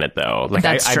different planet, though. Like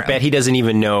I bet he doesn't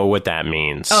even know what that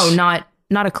means. Oh, not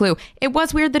a clue. It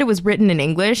was weird that it was written in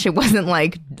English. It wasn't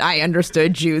like I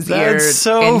understood Jew's ears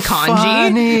so in kanji.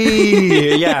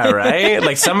 Funny. Yeah, right?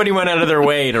 Like somebody went out of their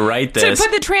way to write this. To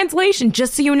put the translation,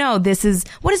 just so you know,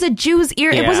 what is a Jew's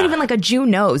ear? Yeah. It wasn't even like a Jew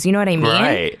nose. You know what I mean?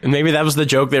 Right. And maybe that was the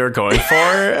joke they were going for,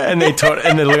 and they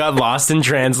got lost in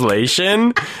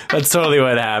translation. That's totally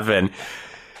what happened.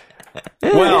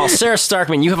 Well, Sarah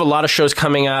Starkman, you have a lot of shows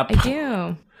coming up. I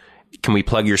do. Can we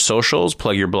plug your socials,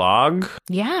 plug your blog?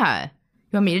 Yeah.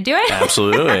 You want me to do it?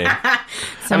 Absolutely.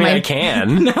 So I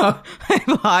can. No, my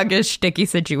blog is Shticky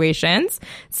Situations.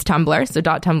 It's Tumblr, so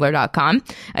 .tumblr.com.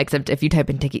 Except if you type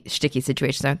in Shticky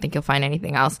Situations, I don't think you'll find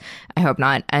anything else. I hope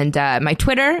not. And my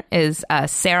Twitter is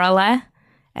Sarale,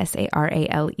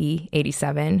 Sarale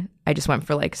 87. I just went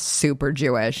for like super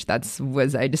Jewish. I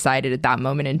decided at that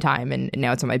moment in time, and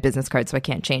now it's on my business card, so I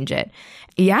can't change it.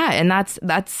 Yeah, and that's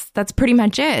pretty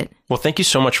much it. Well, thank you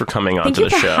so much for coming on to the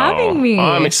show. Thank you for having me.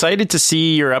 I'm excited to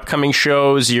see your upcoming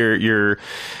shows.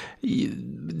 The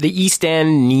East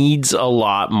End needs a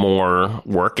lot more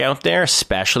work out there,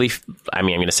 especially, I'm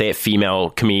going to say it, female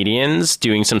comedians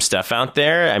doing some stuff out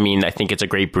there. I mean, I think it's a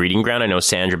great breeding ground. I know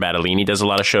Sandra Battellini does a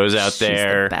lot of shows out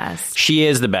there. She's the best. She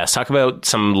is the best. Talk about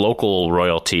some local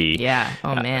royalty. Yeah.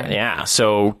 Oh, man. Yeah.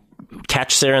 So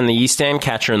catch Sarah in the East End,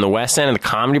 catch her in the West End, and the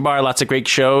Comedy Bar. Lots of great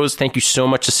shows. Thank you so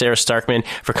much to Sarah Starkman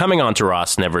for coming on to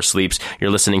Ross Never Sleeps.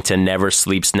 You're listening to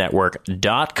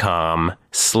NeverSleepsNetwork.com.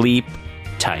 Sleep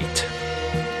tight.